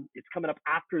 It's coming up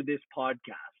after this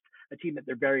podcast, a team that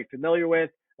they're very familiar with.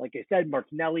 Like I said,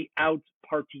 Martinelli out,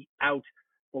 Partey out,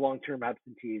 the long-term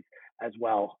absentees as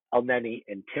well, Elneny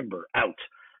and Timber out.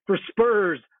 For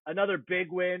Spurs, another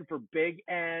big win for Big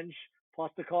Ange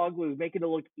Postecoglou, making it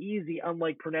look easy,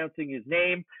 unlike pronouncing his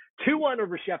name. 2-1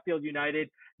 over Sheffield United,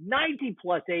 90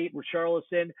 plus 8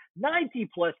 Richarlison,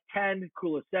 90 plus 10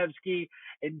 Kulusevski,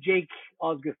 and Jake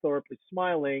Osgathorpe is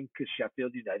smiling because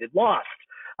Sheffield United lost.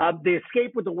 They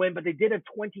escaped with the win, but they did have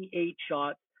 28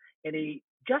 shots and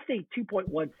just a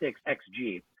 2.16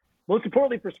 XG. Most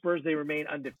importantly for Spurs, they remain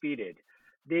undefeated.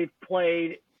 They've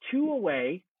played 2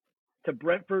 away to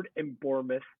Brentford and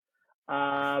Bournemouth,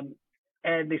 and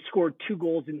they scored 2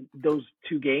 goals in those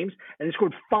 2 games, and they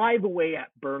scored 5 away at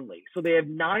Burnley. So they have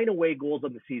 9 away goals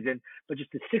on the season, but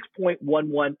just a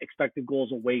 6.11 expected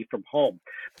goals away from home.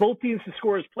 Both teams to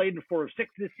score has played in 4 of 6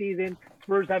 this season.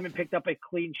 Spurs haven't picked up a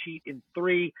clean sheet in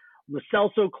 3. Lo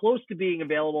Celso close to being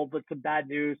available, but some bad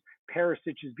news.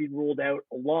 Perisic has been ruled out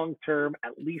long-term,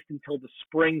 at least until the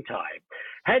springtime.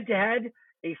 Head-to-head,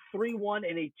 a 3-1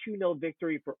 and a 2-0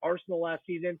 victory for Arsenal last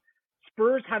season.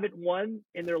 Spurs haven't won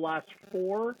in their last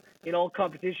 4 in all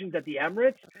competitions at the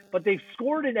Emirates, but they've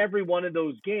scored in every one of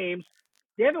those games.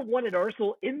 They haven't won at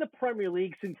Arsenal in the Premier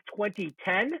League since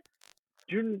 2010.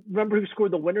 Do you remember who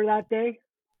scored the winner that day?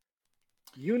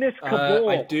 Yunus Kabul.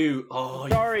 I do. Oh,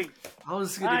 sorry. I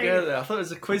was going to go there. I thought it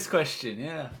was a quiz question.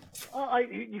 Yeah. Who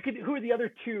are the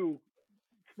other 2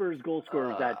 Spurs goal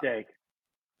scorers that day?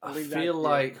 I feel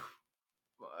like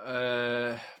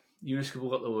Yunus Kabul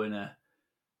got the winner.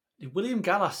 Did William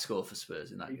Gallas score for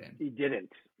Spurs in that game? He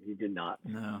didn't. He did not.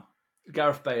 No.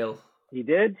 Gareth Bale. He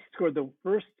did. Scored the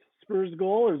first Spurs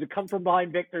goal. It was a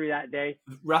come-from-behind victory that day.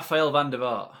 Raphael van der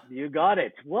Vaart. You got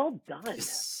it. Well done.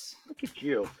 Yes. Look at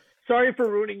you. Sorry for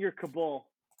ruining your Kabul.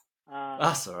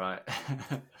 That's all right.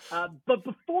 But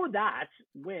before that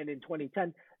win in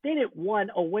 2010, they didn't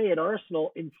won away at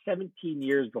Arsenal in 17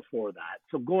 years before that.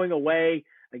 So going away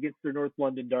against their North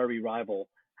London Derby rival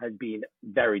has been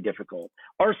very difficult.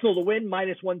 Arsenal to win,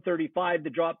 minus 135. The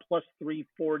draw, plus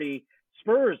 340.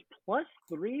 Spurs, plus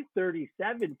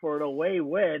 337 for an away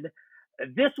win.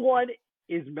 This one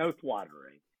is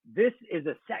mouthwatering. This is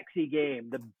a sexy game,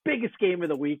 the biggest game of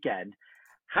the weekend.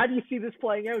 How do you see this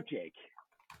playing out, Jake?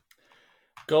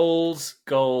 Goals,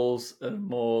 goals, and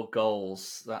more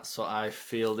goals. That's what I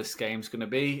feel this game's going to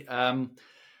be.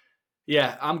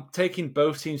 Yeah, I'm taking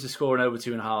both teams to score in over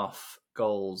 2.5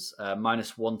 goals,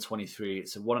 minus 123.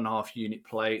 It's a 1.5 unit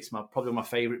play. It's probably my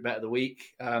favourite bet of the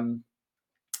week.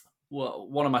 Well,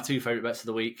 one of my two favourite bets of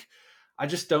the week. I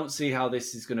just don't see how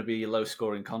this is going to be a low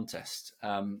scoring contest.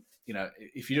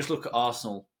 If you just look at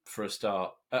Arsenal for a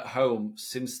start, at home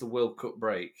since the World Cup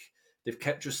break, they've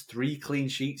kept just 3 clean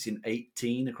sheets in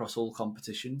 18 across all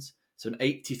competitions. So an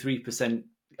 83%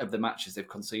 of the matches they've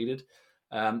conceded.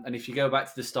 And if you go back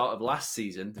to the start of last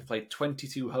season, they played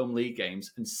 22 home league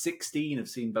games and 16 have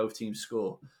seen both teams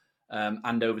score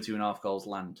and over 2.5 goals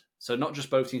land. So not just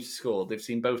both teams to score, they've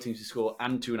seen both teams to score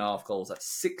and 2.5 goals. That's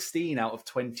 16 out of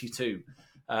 22.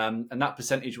 And that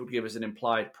percentage would give us an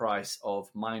implied price of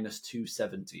minus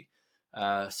 270.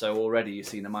 So already you're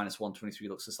seeing the minus 123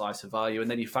 looks a slice of value.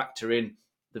 And then you factor in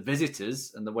the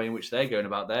visitors and the way in which they're going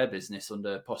about their business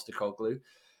under Postecoglou.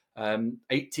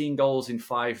 18 goals in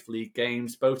 5 league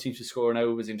games, both teams are scoring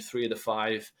overs in 3 of the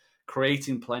 5,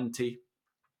 creating plenty,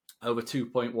 over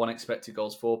 2.1 expected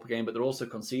goals for per game, but they're also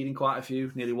conceding quite a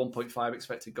few, nearly 1.5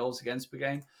 expected goals against per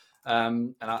game.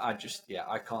 And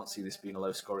I can't see this being a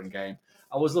low scoring game.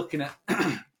 I was looking at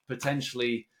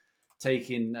potentially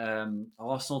taking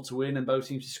Arsenal to win and both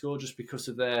teams to score just because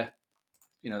of their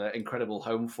incredible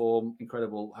home form,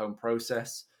 incredible home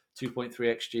process, 2.3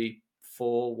 XG,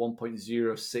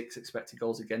 1.06 expected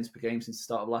goals against per game since the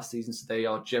start of last season. So they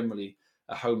are generally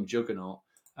a home juggernaut.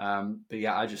 But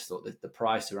yeah, I just thought that the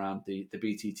price around the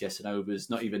BTTS and overs,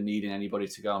 not even needing anybody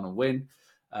to go on and win,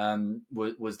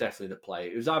 was definitely the play.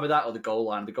 It was either that or the goal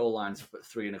line. The goal line's at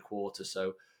 3.25,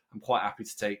 so I'm quite happy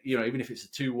to take, even if it's a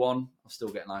 2-1, I'll still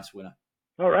get a nice winner.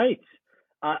 All right.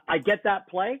 I get that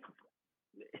play.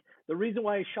 The reason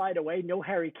why I shied away, no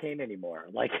Harry Kane anymore.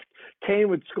 Like, Kane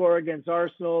would score against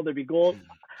Arsenal, there'd be goals.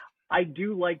 I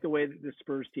do like the way that the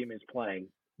Spurs team is playing.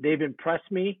 They've impressed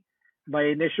me. My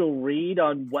initial read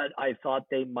on what I thought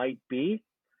they might be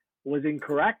was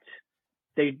incorrect.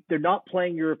 They're not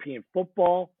playing European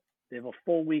football. They have a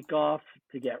full week off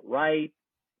to get right.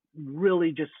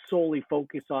 Really just solely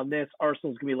focus on this.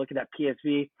 Arsenal's going to be looking at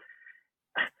PSV.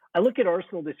 I look at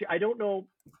Arsenal this year. I don't know.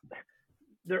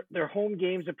 Their home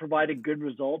games have provided good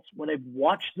results. When I've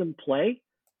watched them play,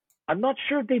 I'm not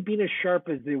sure if they've been as sharp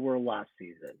as they were last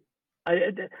season.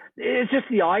 It's just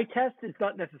the eye test. It's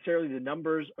not necessarily the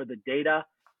numbers or the data.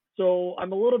 So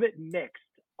I'm a little bit mixed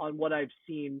on what I've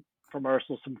seen from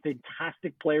Arsenal. Some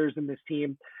fantastic players in this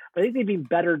team. I think they've been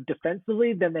better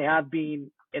defensively than they have been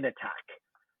in attack.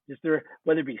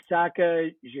 Whether it be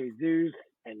Saka, Jesus,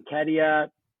 and Kedia,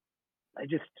 it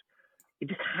just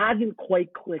hasn't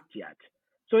quite clicked yet.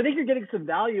 So I think you're getting some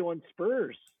value on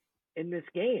Spurs in this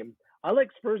game. I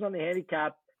like Spurs on the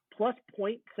handicap plus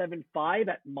 0.75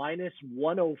 at minus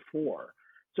 104.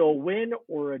 So a win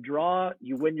or a draw,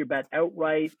 you win your bet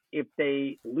outright. If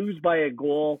they lose by a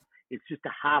goal, it's just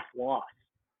a half loss.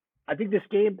 I think this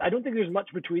game, I don't think there's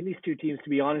much between these two teams, to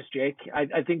be honest, Jake.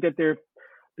 I think that they're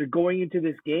going into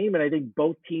this game, and I think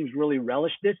both teams really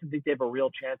relish this and think they have a real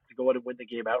chance to go out and win the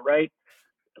game outright.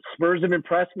 Spurs have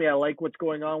impressed me. I like what's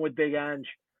going on with Big Ange.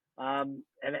 And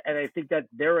I think that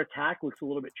their attack looks a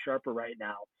little bit sharper right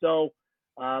now. So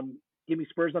give me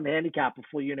Spurs on the handicap, a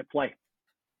full unit play.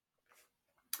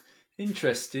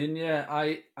 Interesting. Yeah,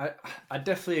 I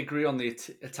definitely agree on the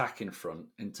attacking front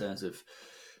in terms of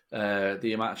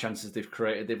the amount of chances they've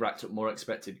created. They've racked up more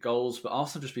expected goals, but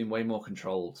Arsenal have just been way more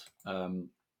controlled.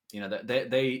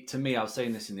 They to me, I was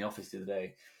saying this in the office the other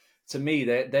day, to me,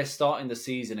 they're starting the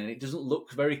season and it doesn't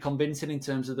look very convincing in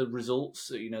terms of the results.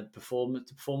 The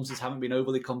performances haven't been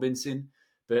overly convincing,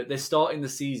 but they're starting the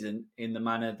season in the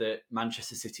manner that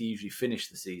Manchester City usually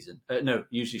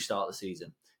usually start the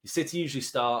season. City usually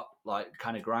start like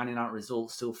kind of grinding out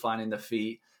results, still finding their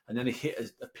feet, and then they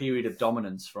hit a period of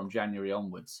dominance from January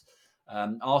onwards.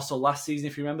 Arsenal last season,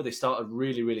 if you remember, they started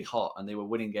really, really hot and they were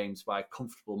winning games by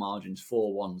comfortable margins,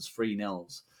 4-1s,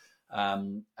 3-0s.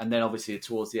 And then obviously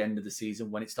towards the end of the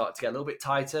season, when it started to get a little bit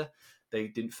tighter, they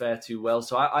didn't fare too well.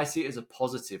 So I see it as a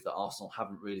positive that Arsenal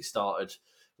haven't really started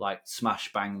like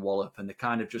smash, bang, wallop, and they're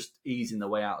kind of just easing their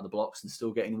way out of the blocks and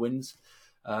still getting wins.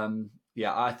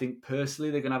 I think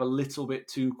personally they're going to have a little bit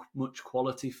too much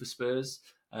quality for Spurs.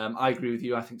 I agree with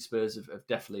you. I think Spurs have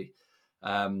definitely,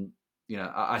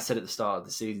 I said at the start of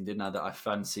the season, didn't I, that I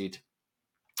fancied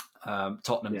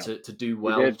Tottenham to do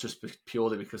well just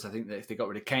purely because I think that if they got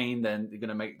rid of Kane, then they're going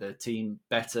to make the team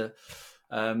better,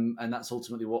 and that's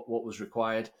ultimately what was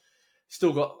required.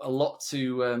 Still got a lot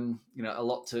to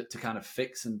kind of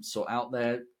fix and sort out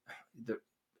there.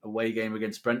 away game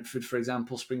against Brentford, for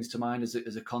example, springs to mind as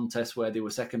a contest where they were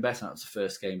second best, and that was the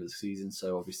first game of the season.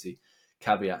 So obviously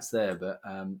caveats there, but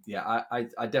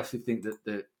I definitely think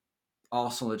that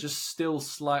Arsenal are just still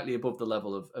slightly above the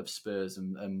level of Spurs,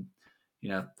 and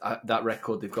that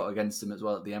record they've got against them as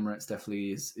well at the Emirates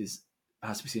definitely is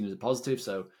has to be seen as a positive.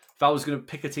 So if I was going to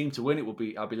pick a team to win,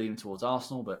 I'd be leaning towards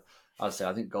Arsenal, but I'd say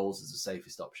I think goals is the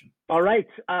safest option. All right,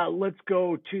 let's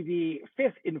go to the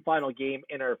fifth and final game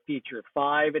in our feature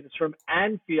 5, and it's from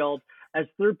Anfield as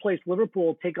third place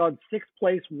Liverpool take on sixth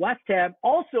place West Ham,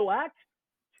 also at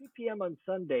 2 p.m. on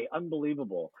Sunday.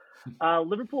 Unbelievable.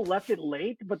 Liverpool left it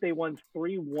late, but they won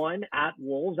 3-1 at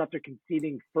Wolves after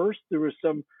conceding first. There was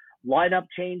some lineup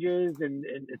changes and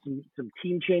some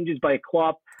team changes by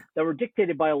Klopp that were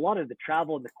dictated by a lot of the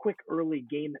travel and the quick early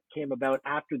game that came about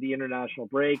after the international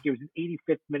break. It was an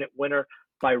 85th minute winner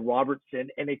by Robertson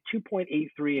and a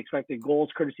 2.83 expected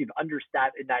goals courtesy of Understat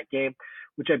in that game,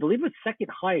 which I believe was second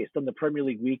highest on the Premier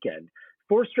League weekend.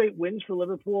 4 straight wins for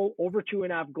Liverpool, over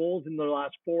 2.5 goals in their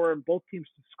last 4, and both teams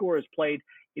to score has played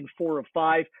in 4 of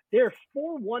 5. They're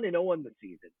 4-1-0 on the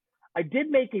season. I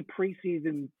did make a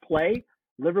preseason play,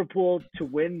 Liverpool to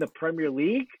win the Premier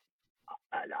League.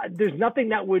 There's nothing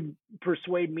that would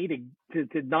persuade me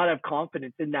to not have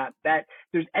confidence in that bet.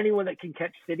 If there's anyone that can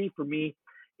catch City, for me,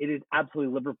 it is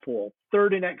absolutely Liverpool.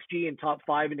 Third in XG and top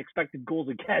 5 in expected goals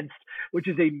against, which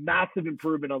is a massive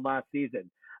improvement on last season.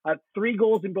 3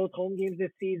 goals in both home games this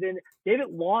season. They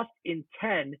haven't lost in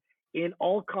 10 in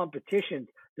all competitions.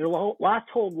 Their last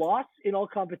home loss in all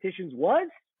competitions was,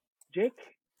 Jake?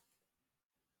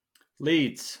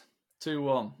 Leeds,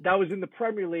 2-1. That was in the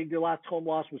Premier League. Their last home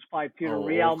loss was 5-2 to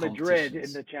Real Madrid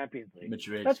in the Champions League.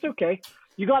 Madrid. That's okay.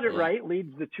 You got it right.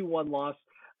 Leeds, the 2-1 loss,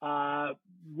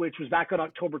 which was back on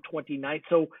October 29th.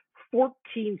 So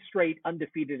 14 straight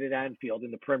undefeated at Anfield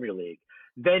in the Premier League.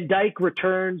 Van Dijk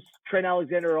returns. Trent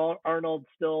Alexander-Arnold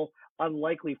still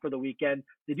unlikely for the weekend.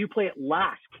 They do play at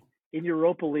Lask in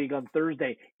Europa League on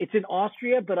Thursday. It's in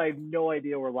Austria, but I have no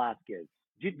idea where Lask is.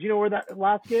 Do you know where that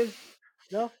Lask is?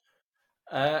 No?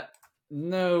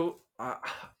 No.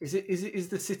 Is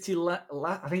the city?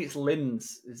 I think it's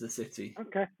Linz. Is the city?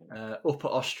 Okay. Upper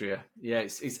Austria. Yeah,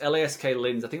 it's LASK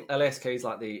Linz. I think LASK is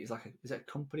is it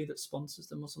a company that sponsors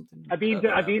them or something? I've been to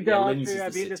Austria.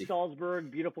 I've been to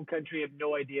Salzburg. Beautiful country. I have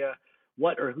no idea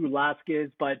what or who Lask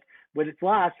is, but when it's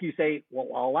Lask, you say, "Well,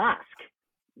 I'll ask."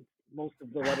 Most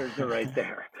of the letters are right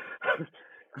there.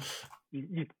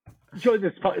 You join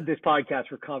this podcast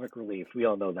for comic relief. We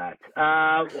all know that.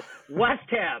 West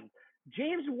Ham.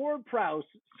 James Ward-Prowse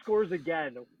scores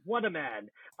again. What a man.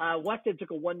 West Ham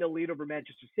took a 1-0 lead over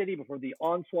Manchester City before the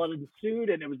onslaught ensued,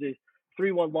 and it was a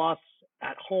 3-1 loss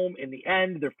at home in the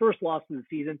end, their first loss of the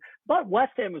season. But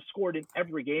West Ham has scored in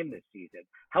every game this season.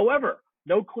 However,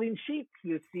 no clean sheets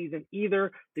this season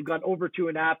either. They've gone over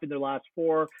 2.5 in their last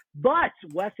 4. But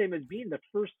West Ham has been the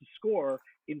first to score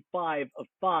in 5 of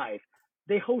 5.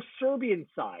 They host Serbian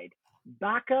side,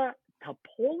 Baka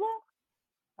Topola?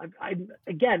 I'm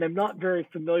not very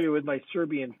familiar with my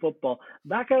Serbian football.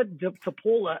 Baka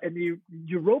Topola in the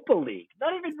Europa League,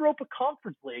 not even Europa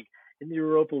Conference League, in the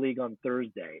Europa League on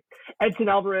Thursday. Edson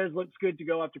Alvarez looks good to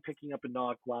go after picking up a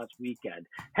knock last weekend.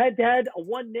 Head-to-head, a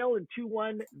 1-0 and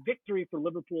 2-1 victory for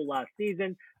Liverpool last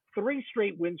season. 3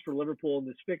 straight wins for Liverpool in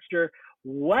this fixture.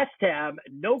 West Ham,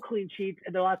 no clean sheets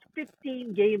in their last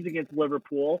 15 games against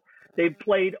Liverpool. They've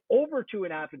played over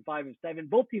 2.5 in 5 of 7.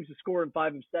 Both teams to score in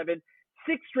 5 of 7.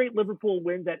 6 straight Liverpool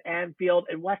wins at Anfield,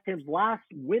 and West Ham's last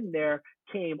win there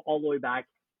came all the way back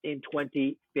in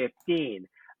 2015.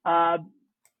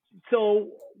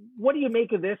 So what do you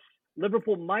make of this?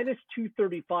 Liverpool minus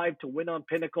 235 to win on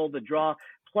Pinnacle, the draw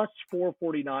plus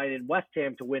 449, and West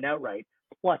Ham to win outright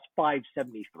plus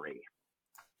 573.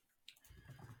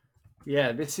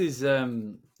 Yeah, this is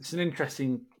it's an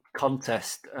interesting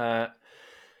contest.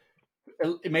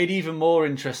 It made it even more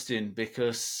interesting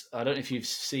because I don't know if you've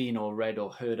seen or read or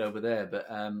heard over there, but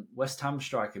West Ham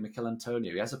striker Mikel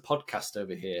Antonio, he has a podcast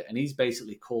over here, and he's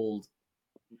basically called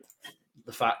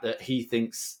the fact that he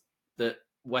thinks that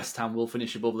West Ham will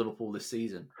finish above Liverpool this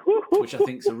season, which I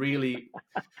think is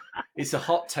it's a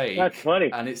hot take. That's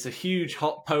funny. And it's a huge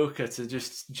hot poker to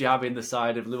just jab in the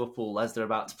side of Liverpool as they're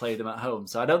about to play them at home.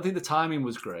 So I don't think the timing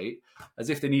was great, as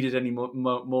if they needed any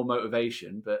more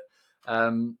motivation. But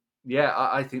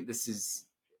I think this is.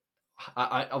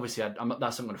 Obviously,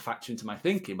 that's not going to factor into my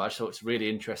thinking, but I just thought it's a really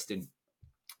interesting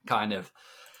kind of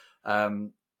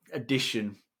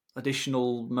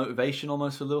additional motivation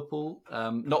almost for Liverpool.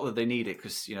 Not that they need it,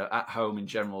 because at home in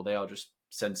general they are just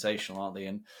sensational, aren't they?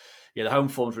 And the home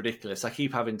form's ridiculous. I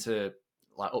keep having to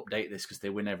like update this because they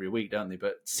win every week, don't they?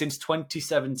 But since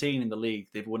 2017 in the league,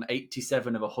 they've won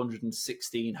 87 of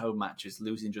 116 home matches,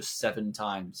 losing just 7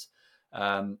 times.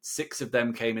 6 of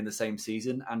them came in the same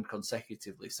season and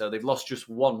consecutively. So they've lost just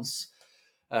once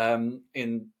in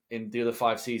the other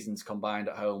 5 seasons combined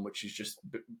at home, which is just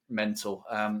mental.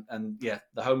 And yeah,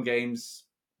 the home games,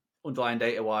 underlying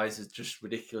data-wise, is just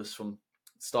ridiculous. From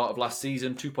start of last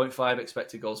season, 2.5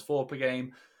 expected goals for per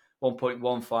game,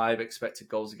 1.15 expected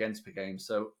goals against per game.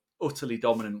 So utterly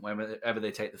dominant whenever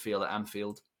they take the field at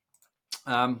Anfield.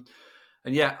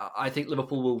 And yeah, I think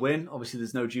Liverpool will win. Obviously,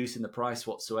 there's no juice in the price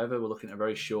whatsoever. We're looking at a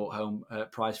very short home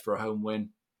price for a home win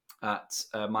at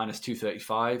minus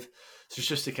 235. So it's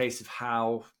just a case of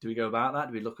how do we go about that?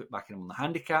 Do we look at backing them on the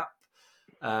handicap,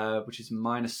 which is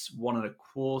minus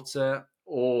 1.25,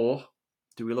 or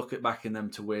do we look at backing them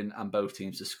to win and both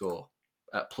teams to score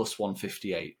at plus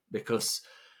 158? Because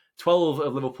 12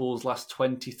 of Liverpool's last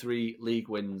 23 league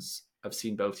wins have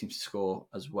seen both teams score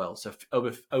as well. So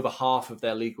over half of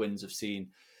their league wins have seen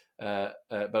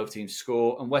both teams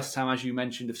score. And West Ham, as you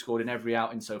mentioned, have scored in every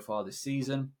outing so far this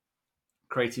season,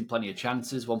 creating plenty of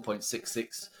chances,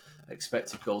 1.66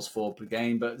 expected goals for per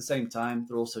game. But at the same time,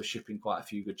 they're also shipping quite a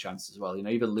few good chances as well. You know,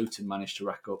 even Luton managed to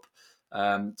rack up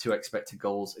 2 expected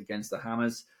goals against the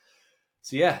Hammers.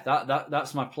 So yeah,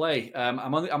 that's my play.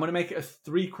 I'm going to make it a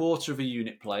 3/4 of a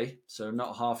unit play, so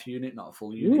not a half unit, not a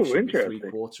full unit. Ooh, it should be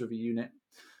interesting. 3/4 of a unit,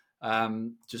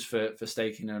 just for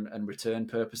staking and return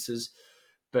purposes.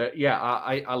 But yeah,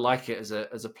 I like it as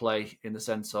a play in the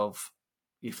sense of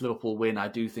if Liverpool win, I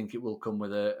do think it will come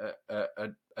with a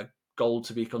goal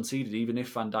to be conceded, even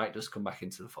if Van Dijk does come back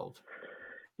into the fold.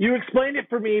 You explained it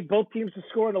for me. Both teams to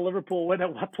score and a Liverpool win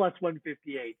at plus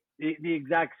 158. The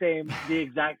exact same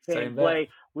Same play. bet.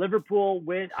 Liverpool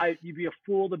win. You'd be a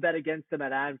fool to bet against them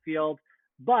at Anfield,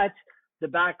 but the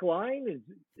back line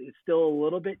is still a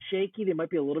little bit shaky. They might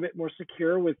be a little bit more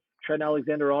secure with Trent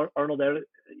Alexander-Arnold out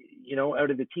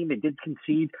of the team. They did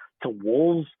concede to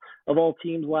Wolves of all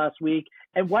teams last week,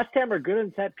 and West Ham are good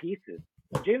in set pieces.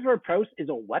 James Ward-Prowse is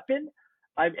a weapon.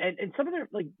 And some of their,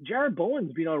 like, Jared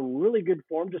Bowen's been on really good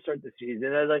form to start the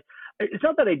season. And it's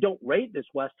not that I don't rate this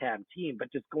West Ham team,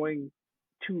 but just going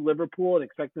to Liverpool and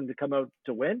expect them to come out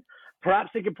to win. Perhaps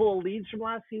they can pull a lead from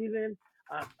last season.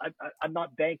 I'm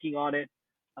not banking on it.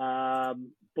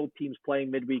 Both teams playing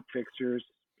midweek fixtures.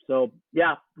 So,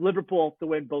 yeah, Liverpool to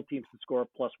win, both teams to score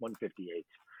plus 158.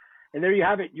 And there you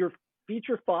have it, your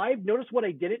feature 5. Notice what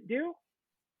I didn't do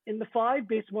in the 5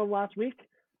 based on last week.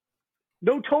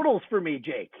 No totals for me,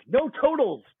 Jake. No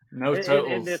totals. No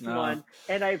totals in this one.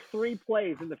 And I have 3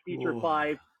 plays in the feature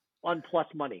 5 on plus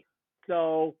money.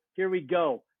 So here we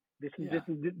go. This is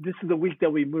the week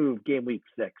that we move, game week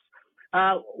 6.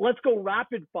 Let's go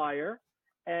rapid fire.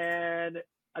 And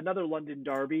another London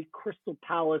derby, Crystal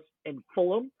Palace and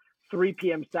Fulham, 3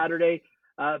 p.m. Saturday.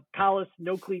 Palace,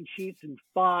 no clean sheets in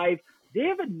 5. They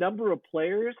have a number of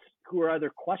players who are either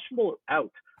questionable or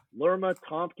out. Lerma,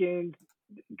 Tompkins,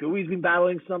 Gooey's been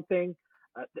battling something.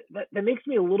 That makes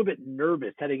me a little bit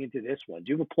nervous heading into this one. Do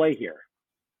you have a play here?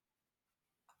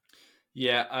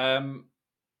 Yeah.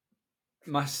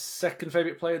 My second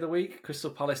favourite play of the week,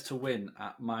 Crystal Palace to win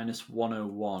at minus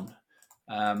 101.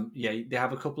 They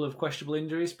have a couple of questionable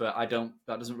injuries, but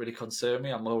that doesn't really concern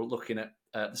me. I'm more looking at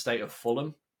the state of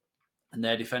Fulham and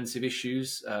their defensive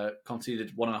issues.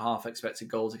 Conceded 1.5 expected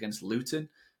goals against Luton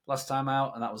last time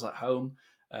out, and that was at home.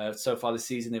 So far this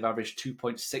season, they've averaged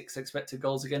 2.6 expected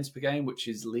goals against per game, which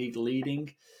is league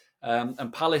leading.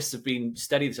 And Palace have been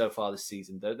steady so far this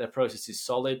season. Their process is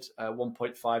solid,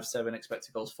 1.57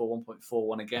 expected goals for,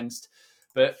 1.41 against.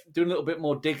 But doing a little bit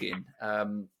more digging,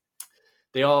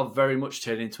 they are very much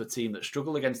turning into a team that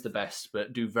struggle against the best,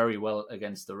 but do very well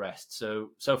against the rest. So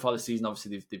far this season,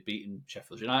 obviously, they've beaten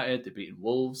Sheffield United, they've beaten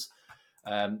Wolves,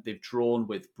 they've drawn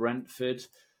with Brentford.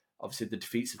 Obviously, the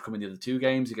defeats have come in the other 2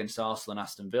 games against Arsenal and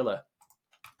Aston Villa.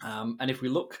 And if we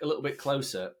look a little bit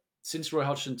closer, since Roy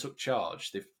Hodgson took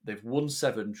charge, they've won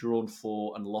 7, drawn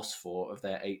 4, and lost 4 of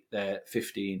their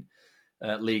 15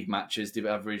 league matches. They've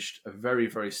averaged a very,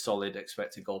 very solid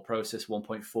expected goal process,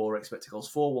 1.4 expected goals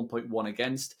for, 1.1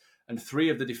 against, and 3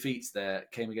 of the defeats there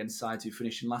came against sides who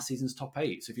finished in last season's top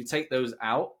 8. So if you take those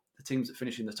out, the teams that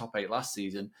finished in the top 8 last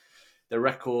season, their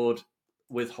record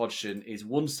with Hodgson is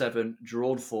 1-7,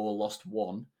 drawn 4, lost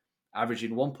 1,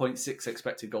 averaging 1.6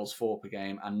 expected goals for per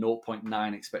game and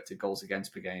 0.9 expected goals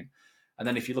against per game. And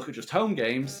then if you look at just home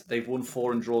games, they've won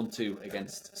 4 and drawn 2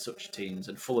 against such teams.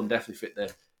 And Fulham definitely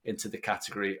fit into the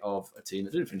category of a team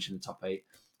that didn't finish in the top 8.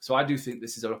 So I do think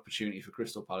this is an opportunity for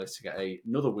Crystal Palace to get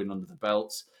another win under the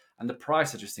belt. And the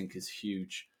price, I just think, is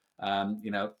huge.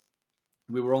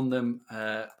 We were on them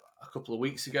a couple of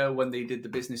weeks ago when they did the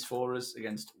business for us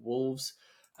against Wolves.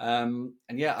 And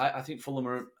yeah, I think Fulham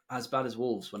are as bad as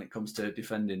Wolves when it comes to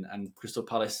defending, and Crystal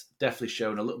Palace definitely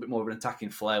shown a little bit more of an attacking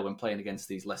flair when playing against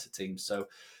these lesser teams. So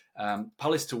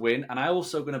Palace to win, and I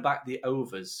also going to back the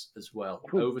overs as well.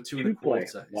 Ooh, Over 2.25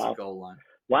 is wow. the goal line.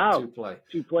 Wow. Two play.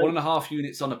 Two play. 1.5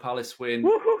 units on a Palace win.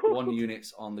 Woo-hoo-hoo. 1 unit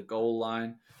on the goal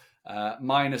line.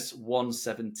 Minus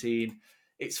 117.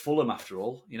 It's Fulham after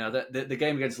all. You know, the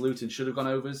game against Luton should have gone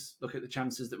overs. Look at the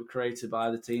chances that were created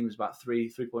by the team. It was about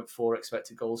 3.4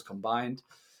 expected goals combined.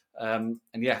 And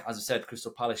yeah, as I said,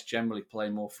 Crystal Palace generally play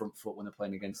more front foot when they're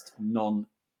playing against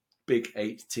non-Big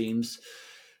 8 teams.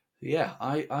 Yeah,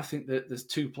 I think that there's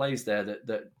 2 plays there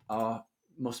that are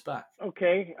must back.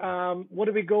 Okay. What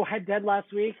did we go head-to-head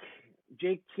last week?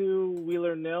 Jake 2,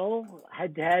 Wheeler 0.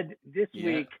 Head-to-head this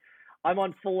week. I'm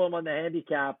on Fulham on the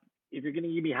handicap. If you're going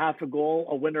to give me half a goal,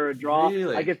 a win or a draw,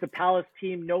 Really? I guess the Palace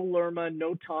team, no Lerma,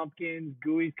 no Tompkins,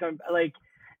 Gooey's coming. Like,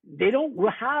 they don't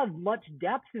have much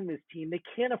depth in this team. They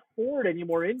can't afford any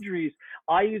more injuries.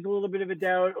 I use a little bit of a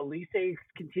doubt. Elise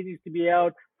continues to be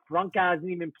out. Franca hasn't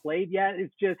even played yet.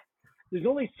 It's just, there's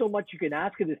only so much you can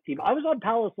ask of this team. I was on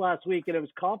Palace last week, and I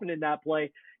was confident in that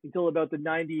play until about the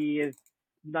 90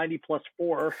 plus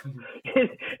 4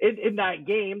 in that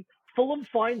game. Fulham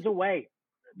finds a way.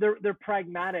 They're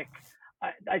pragmatic.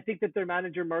 I think that their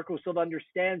manager, Marco Silva,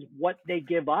 understands what they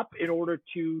give up in order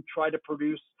to try to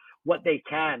produce what they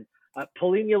can.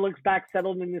 Polina looks back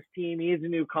settled in this team. He has a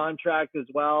new contract as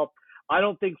well. I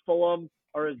don't think Fulham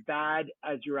are as bad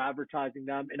as you're advertising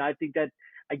them. And I think that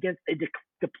against a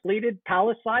depleted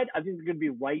Palace side, I think they're going to be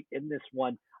right in this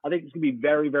one. I think it's going to be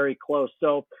very, very close.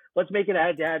 So let's make it a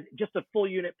head-to-head. Just a full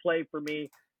unit play for me.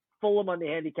 Fulham on the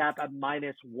handicap at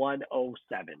minus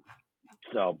 107.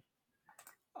 So,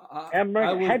 I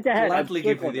will head-to-head, gladly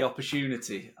give you the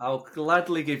opportunity. I'll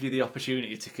gladly give you the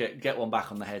opportunity to get one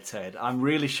back on the head-to-head. I'm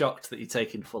really shocked that you're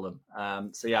taking Fulham.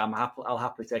 So yeah, I'll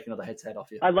happily take another head-to-head off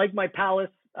you. I like my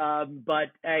Palace,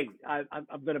 but hey, I'm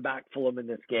going to back Fulham in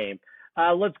this game.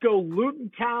 Let's go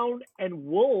Luton Town and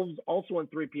Wolves, also on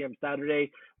 3 p.m.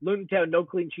 Saturday. Luton Town, no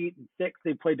clean sheet in 6.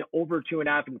 They played to over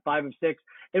 2.5 in 5 of 6.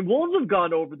 And Wolves have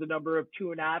gone over the number of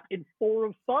 2.5 in 4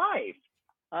 of 5.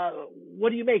 What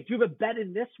do you make? Do you have a bet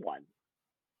in this one?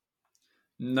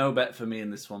 No bet for me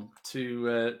in this one.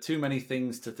 Too many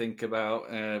things to think about.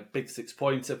 Big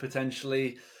 6-pointer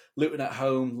potentially. Luton at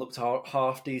home looked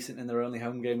half decent in their only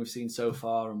home game we've seen so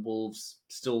far, and Wolves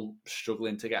still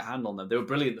struggling to get a hand on them. They were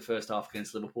brilliant the first half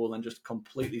against Liverpool and just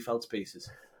completely fell to pieces.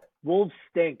 Wolves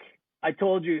stink. I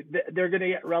told you they're going to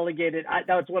get relegated.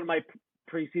 That was one of my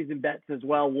preseason bets as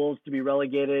well. Wolves to be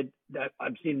relegated.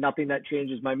 I've seen nothing that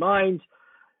changes my mind.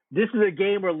 This is a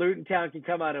game where Luton Town can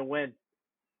come out and win.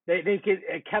 They can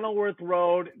at Kenilworth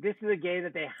Road. This is a game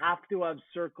that they have to have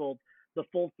circled the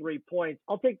full 3 points.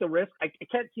 I'll take the risk. I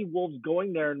can't see Wolves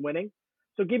going there and winning.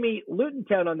 So give me Luton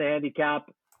Town on the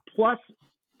handicap plus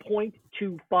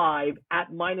 0.25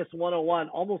 at minus 101,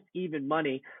 almost even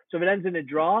money. So if it ends in a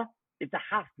draw, it's a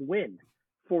half win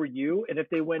for you. And if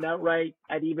they win outright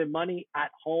at even money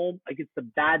at home against a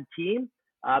bad team,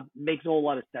 makes a whole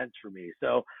lot of sense for me.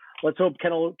 So let's hope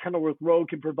Kenilworth Road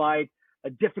can provide a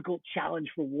difficult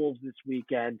challenge for Wolves this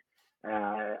weekend.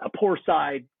 A poor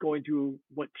side going through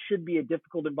what should be a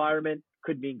difficult environment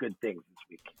could mean good things this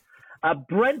week.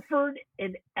 Brentford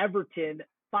and Everton,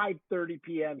 5:30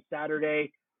 p.m.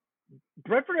 Saturday.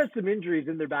 Brentford has some injuries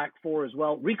in their back 4 as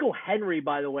well. Rico Henry,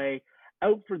 by the way,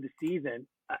 out for the season.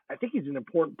 I think he's an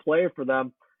important player for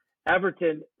them.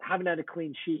 Everton haven't had a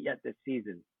clean sheet yet this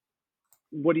season.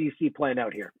 What do you see playing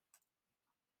out here?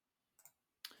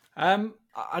 I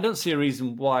don't see a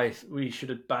reason why we should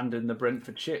abandon the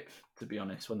Brentford ship, to be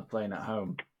honest, when they're playing at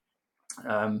home.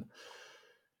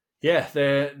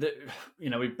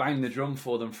 We've banged the drum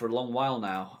for them for a long while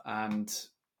now, and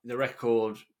the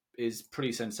record is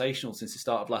pretty sensational since the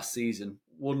start of last season.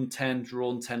 Won 10,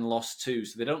 drawn 10, lost 2,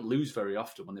 so they don't lose very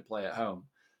often when they play at home.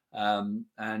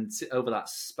 And over that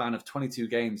span of 22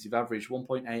 games, you've averaged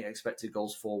 1.8 expected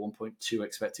goals for, 1.2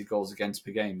 expected goals against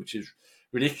per game, which is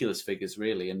ridiculous figures,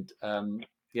 really. And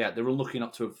they're unlucky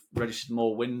not to have registered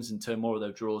more wins and turned more of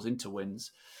their draws into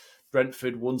wins.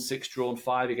 Brentford won 6, drawn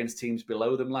 5 against teams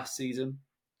below them last season.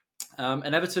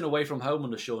 And Everton away from home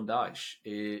under Sean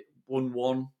Dyche, won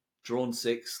 1, drawn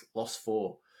 6, lost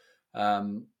 4.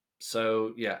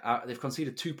 They've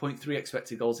conceded 2.3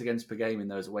 expected goals against per game in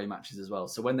those away matches as well.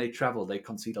 So when they travel, they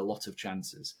concede a lot of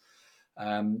chances.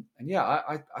 I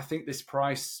think this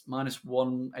price, minus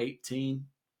 118,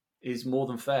 is more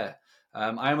than fair.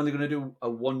 I am only going to do a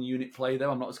 1 unit play,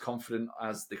 though. I'm not as confident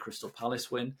as the Crystal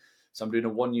Palace win. So I'm doing a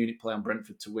 1 unit play on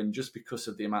Brentford to win just because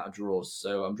of the amount of draws.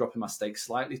 So I'm dropping my stakes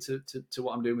slightly to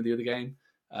what I'm doing with the other game.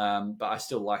 But I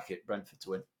still like it, Brentford to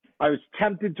win. I was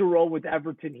tempted to roll with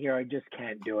Everton here. I just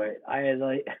can't do it.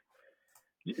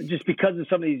 Just because of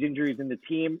some of these injuries in the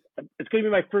team. It's going to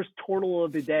be my first total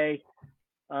of the day.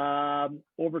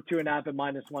 Over 2.5 at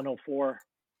 -104.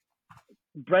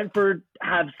 Brentford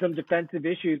have some defensive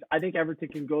issues. I think Everton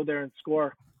can go there and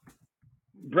score.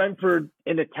 Brentford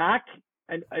in attack,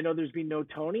 and I know there's been no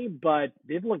Tony, but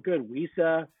they've looked good.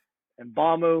 Wisa and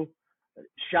Bamu,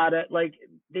 Shada,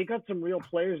 they got some real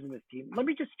players in this team. Let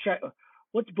me just check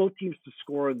what's both teams to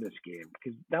score in this game,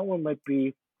 because that one might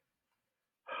be.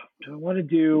 Do I want to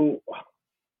do?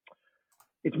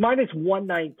 It's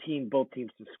 -119. Both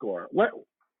teams to score.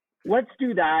 Let's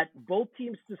do that. Both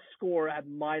teams to score at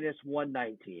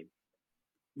 -119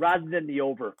 rather than the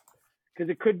over, because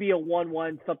it could be a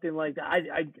 1-1, something like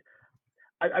that.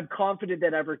 I'm confident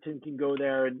that Everton can go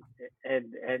there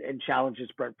and challenge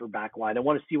this Brentford back line. I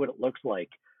want to see what it looks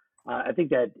like. I think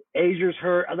that Azer's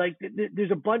hurt. There's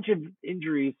a bunch of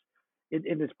injuries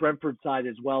in this Brentford side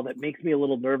as well that makes me a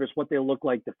little nervous what they look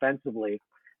like defensively.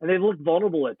 And they've looked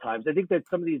vulnerable at times. I think that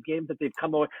some of these games that they've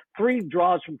come away, 3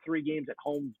 draws from 3 games at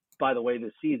home, by the way,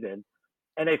 this season.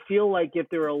 And I feel like if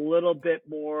they were a little bit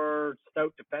more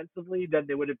stout defensively, then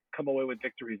they would have come away with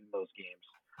victories in those games.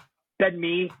 Ben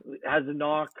Mee has a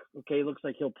knock. Okay, looks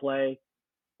like he'll play.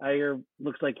 Ayer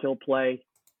looks like he'll play.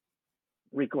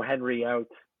 Rico Henry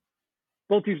out.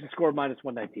 Both teams to score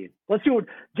 -119. Let's do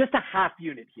just a half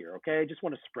unit here, okay? I just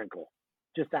want to sprinkle.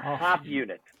 Just a half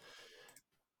unit.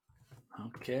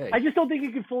 Okay. I just don't think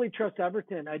you can fully trust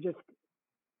Everton. I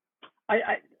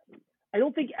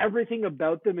don't think everything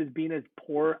about them has been as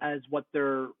poor as what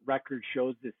their record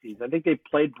shows this season. I think they've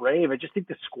played brave. I just think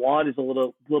the squad is a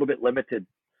little bit limited.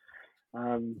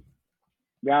 Good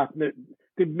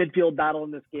midfield battle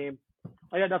in this game.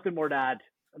 I got nothing more to add.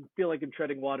 I feel like I'm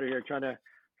treading water here, trying to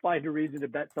find a reason to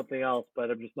bet something else, but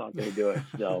I'm just not going to do it.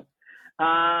 So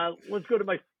let's go to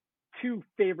my 2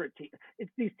 favorite teams.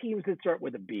 It's these teams that start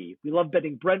with a B. We love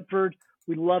betting Brentford.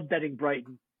 We love betting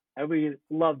Brighton. And we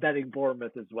love betting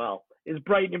Bournemouth as well. Is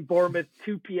Brighton and Bournemouth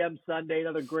 2 p.m. Sunday,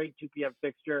 another great 2 p.m.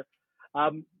 fixture.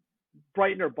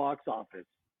 Brighton or box office.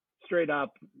 Straight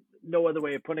up, no other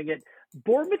way of putting it.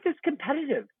 Bournemouth is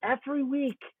competitive every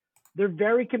week. They're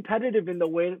very competitive in the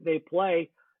way that they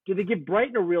play. Do they give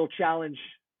Brighton a real challenge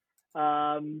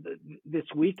this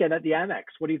weekend at the Amex?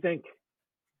 What do you think?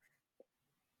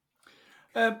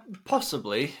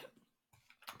 Possibly.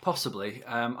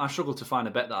 I struggled to find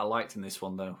a bet that I liked in this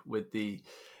one, though, with the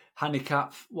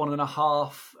handicap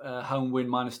 1.5, home win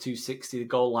 -260. The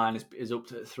goal line is up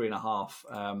to 3.5.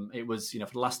 It was, for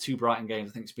the last 2 Brighton games,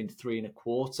 I think it's been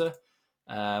 3.25.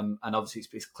 And obviously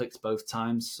it's clicked both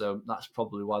times. So that's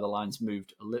probably why the line's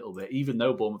moved a little bit, even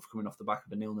though Bournemouth are coming off the back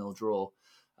of a 0-0 draw.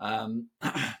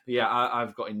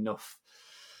 I've got enough.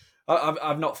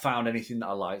 I've not found anything that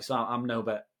I like, so I'm no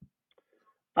bet.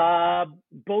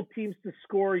 Both teams to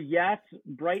score, yes.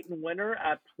 Brighton winner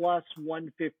at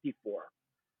 +154.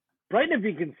 Brighton have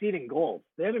been conceding goals.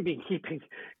 They haven't been keeping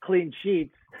clean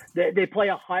sheets. They play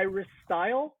a high-risk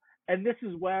style, and this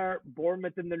is where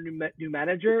Bournemouth and their new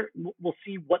manager will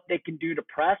see what they can do to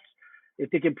press. If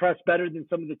they can press better than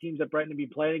some of the teams that Brighton have been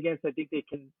playing against, I think they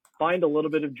can find a little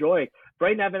bit of joy.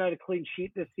 Brighton haven't had a clean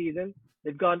sheet this season.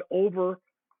 They've gone over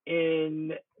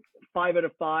in 5 out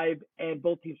of 5, and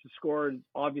both teams to score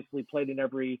obviously played in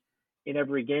every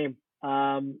game.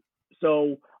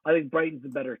 So I think Brighton's a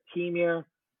better team here.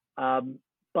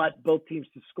 But both teams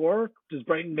to score. Does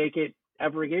Brighton make it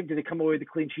every game? Do they come away with a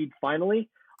clean sheet finally?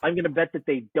 I'm going to bet that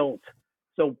they don't.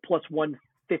 So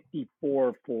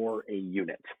 +154 for a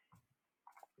unit.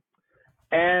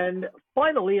 And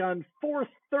finally, on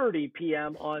 4:30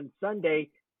 p.m. on Sunday,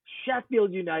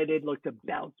 Sheffield United look to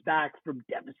bounce back from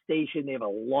devastation. They have a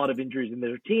lot of injuries in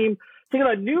their team. Taking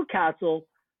on Newcastle,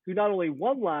 who not only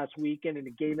won last weekend in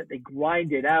a game that they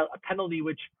grinded out, a penalty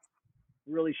which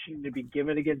really shouldn't have been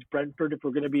given against Brentford, if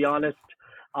we're going to be honest,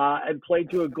 and played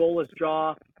to a goalless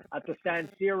draw at the San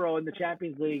Siro in the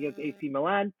Champions League against AC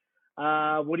Milan.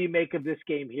 What do you make of this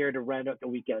game here to round out the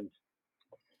weekend?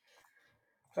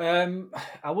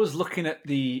 I was looking at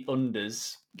the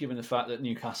unders, given the fact that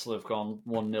Newcastle have gone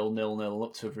 1-0, 0-0,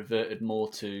 look to have reverted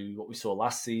more to what we saw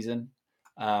last season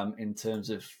in terms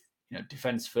of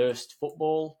defence first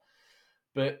football.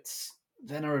 But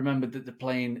then I remembered that they're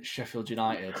playing Sheffield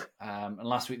United, and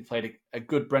last week they played a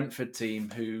good Brentford team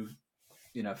who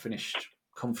finished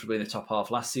comfortably in the top half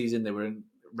last season. They were in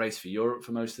race for Europe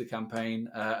for most of the campaign,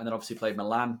 and then obviously played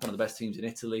Milan, one of the best teams in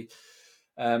Italy.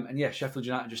 And yeah, Sheffield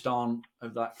United just aren't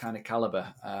of that kind of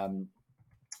calibre.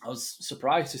 I was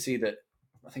surprised to see that,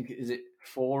 I think, is it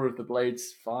 4 of the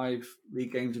Blades' 5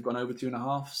 league games have gone over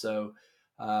 2.5. So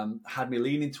had me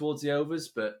leaning towards the overs,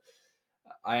 but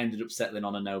I ended up settling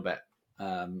on a no bet.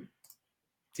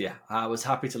 Yeah, I was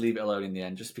happy to leave it alone in the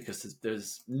end, just because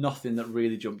there's nothing that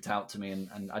really jumped out to me,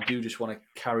 and I do just want to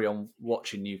carry on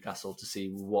watching Newcastle to see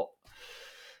what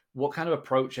kind of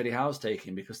approach Eddie Howe's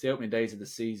taking, because the opening days of the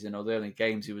season, or the early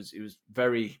games, he was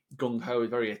very gung-ho,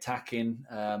 very attacking.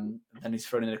 Then he's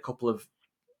thrown in a couple of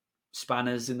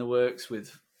spanners in the works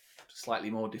with slightly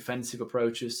more defensive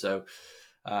approaches. So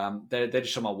they're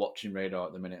just on my watching radar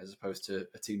at the minute, as opposed to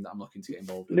a team that I'm looking to get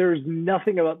involved in. There's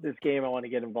nothing about this game I want to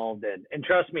get involved in, and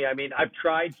trust me, I mean, I've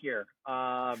tried here,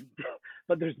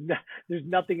 but there's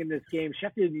nothing in this game.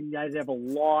 Sheffield United have a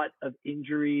lot of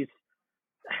injuries.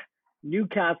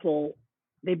 Newcastle,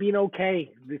 they've been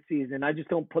okay this season. I just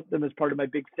don't put them as part of my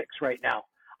big six right now.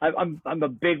 I'm a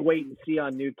big wait and see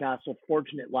on Newcastle.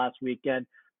 Fortunate last weekend,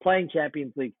 playing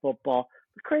Champions League football.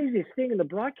 The craziest thing in the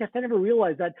broadcast, I never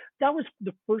realized that was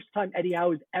the first time Eddie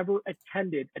Howe has ever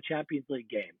attended a Champions League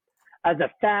game. As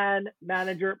a fan,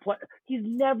 manager, he's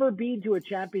never been to a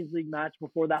Champions League match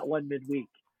before that one midweek.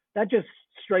 That just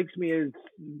strikes me as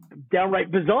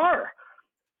downright bizarre.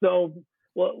 So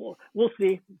we'll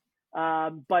see.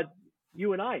 But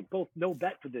you and I both no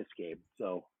bet for this game.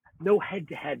 So no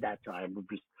head-to-head that time. We're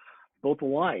just both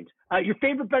aligned. Your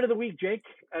favorite bet of the week, Jake,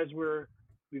 as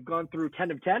we've gone through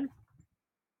 10 of 10?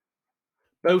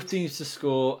 Both teams to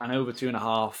score and over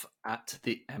 2.5 at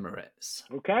the Emirates.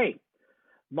 Okay.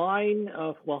 Mine,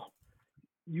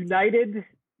 United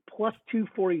plus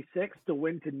 246 to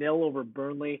win to 0 over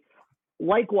Burnley.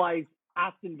 Likewise,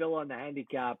 Aston Villa on the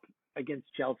handicap against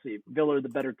Chelsea. Villa are the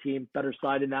better team, better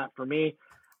side in that for me.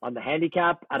 On the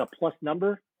handicap at a plus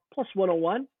number, plus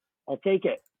 101, I'll take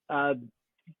it.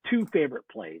 2 favorite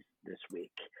plays this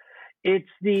week. It's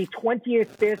the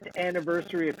 25th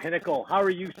anniversary of Pinnacle. How are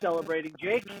you celebrating,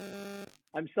 Jake?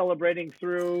 I'm celebrating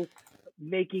through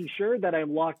making sure that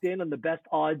I'm locked in on the best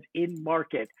odds in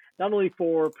market, not only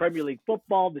for Premier League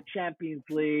football, the Champions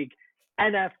League,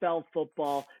 NFL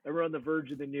football, and we're on the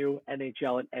verge of the new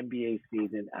NHL and NBA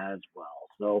season as well.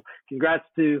 So congrats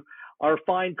to our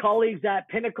fine colleagues at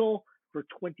Pinnacle for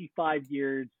 25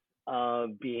 years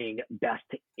of being best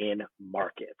in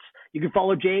market. You can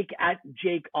follow Jake at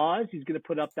Jake Oz. He's going to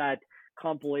put up that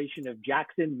compilation of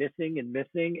Jackson missing and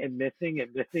missing and missing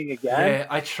and missing again. Yeah,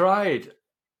 I tried.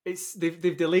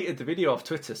 They've deleted the video off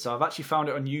Twitter, so I've actually found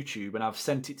it on YouTube and I've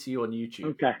sent it to you on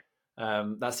YouTube. Okay.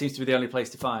 That seems to be the only place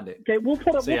to find it. Okay, we'll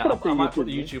put up. So I might put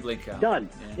the YouTube link out. Done.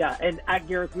 Yeah, and at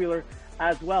Gareth Wheeler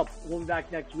as well. We'll be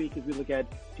back next week as we look ahead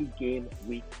to Game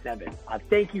Week 7.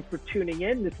 Thank you for tuning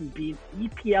in. This has been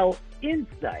EPL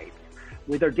Insights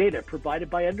with our data provided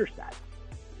by Understat.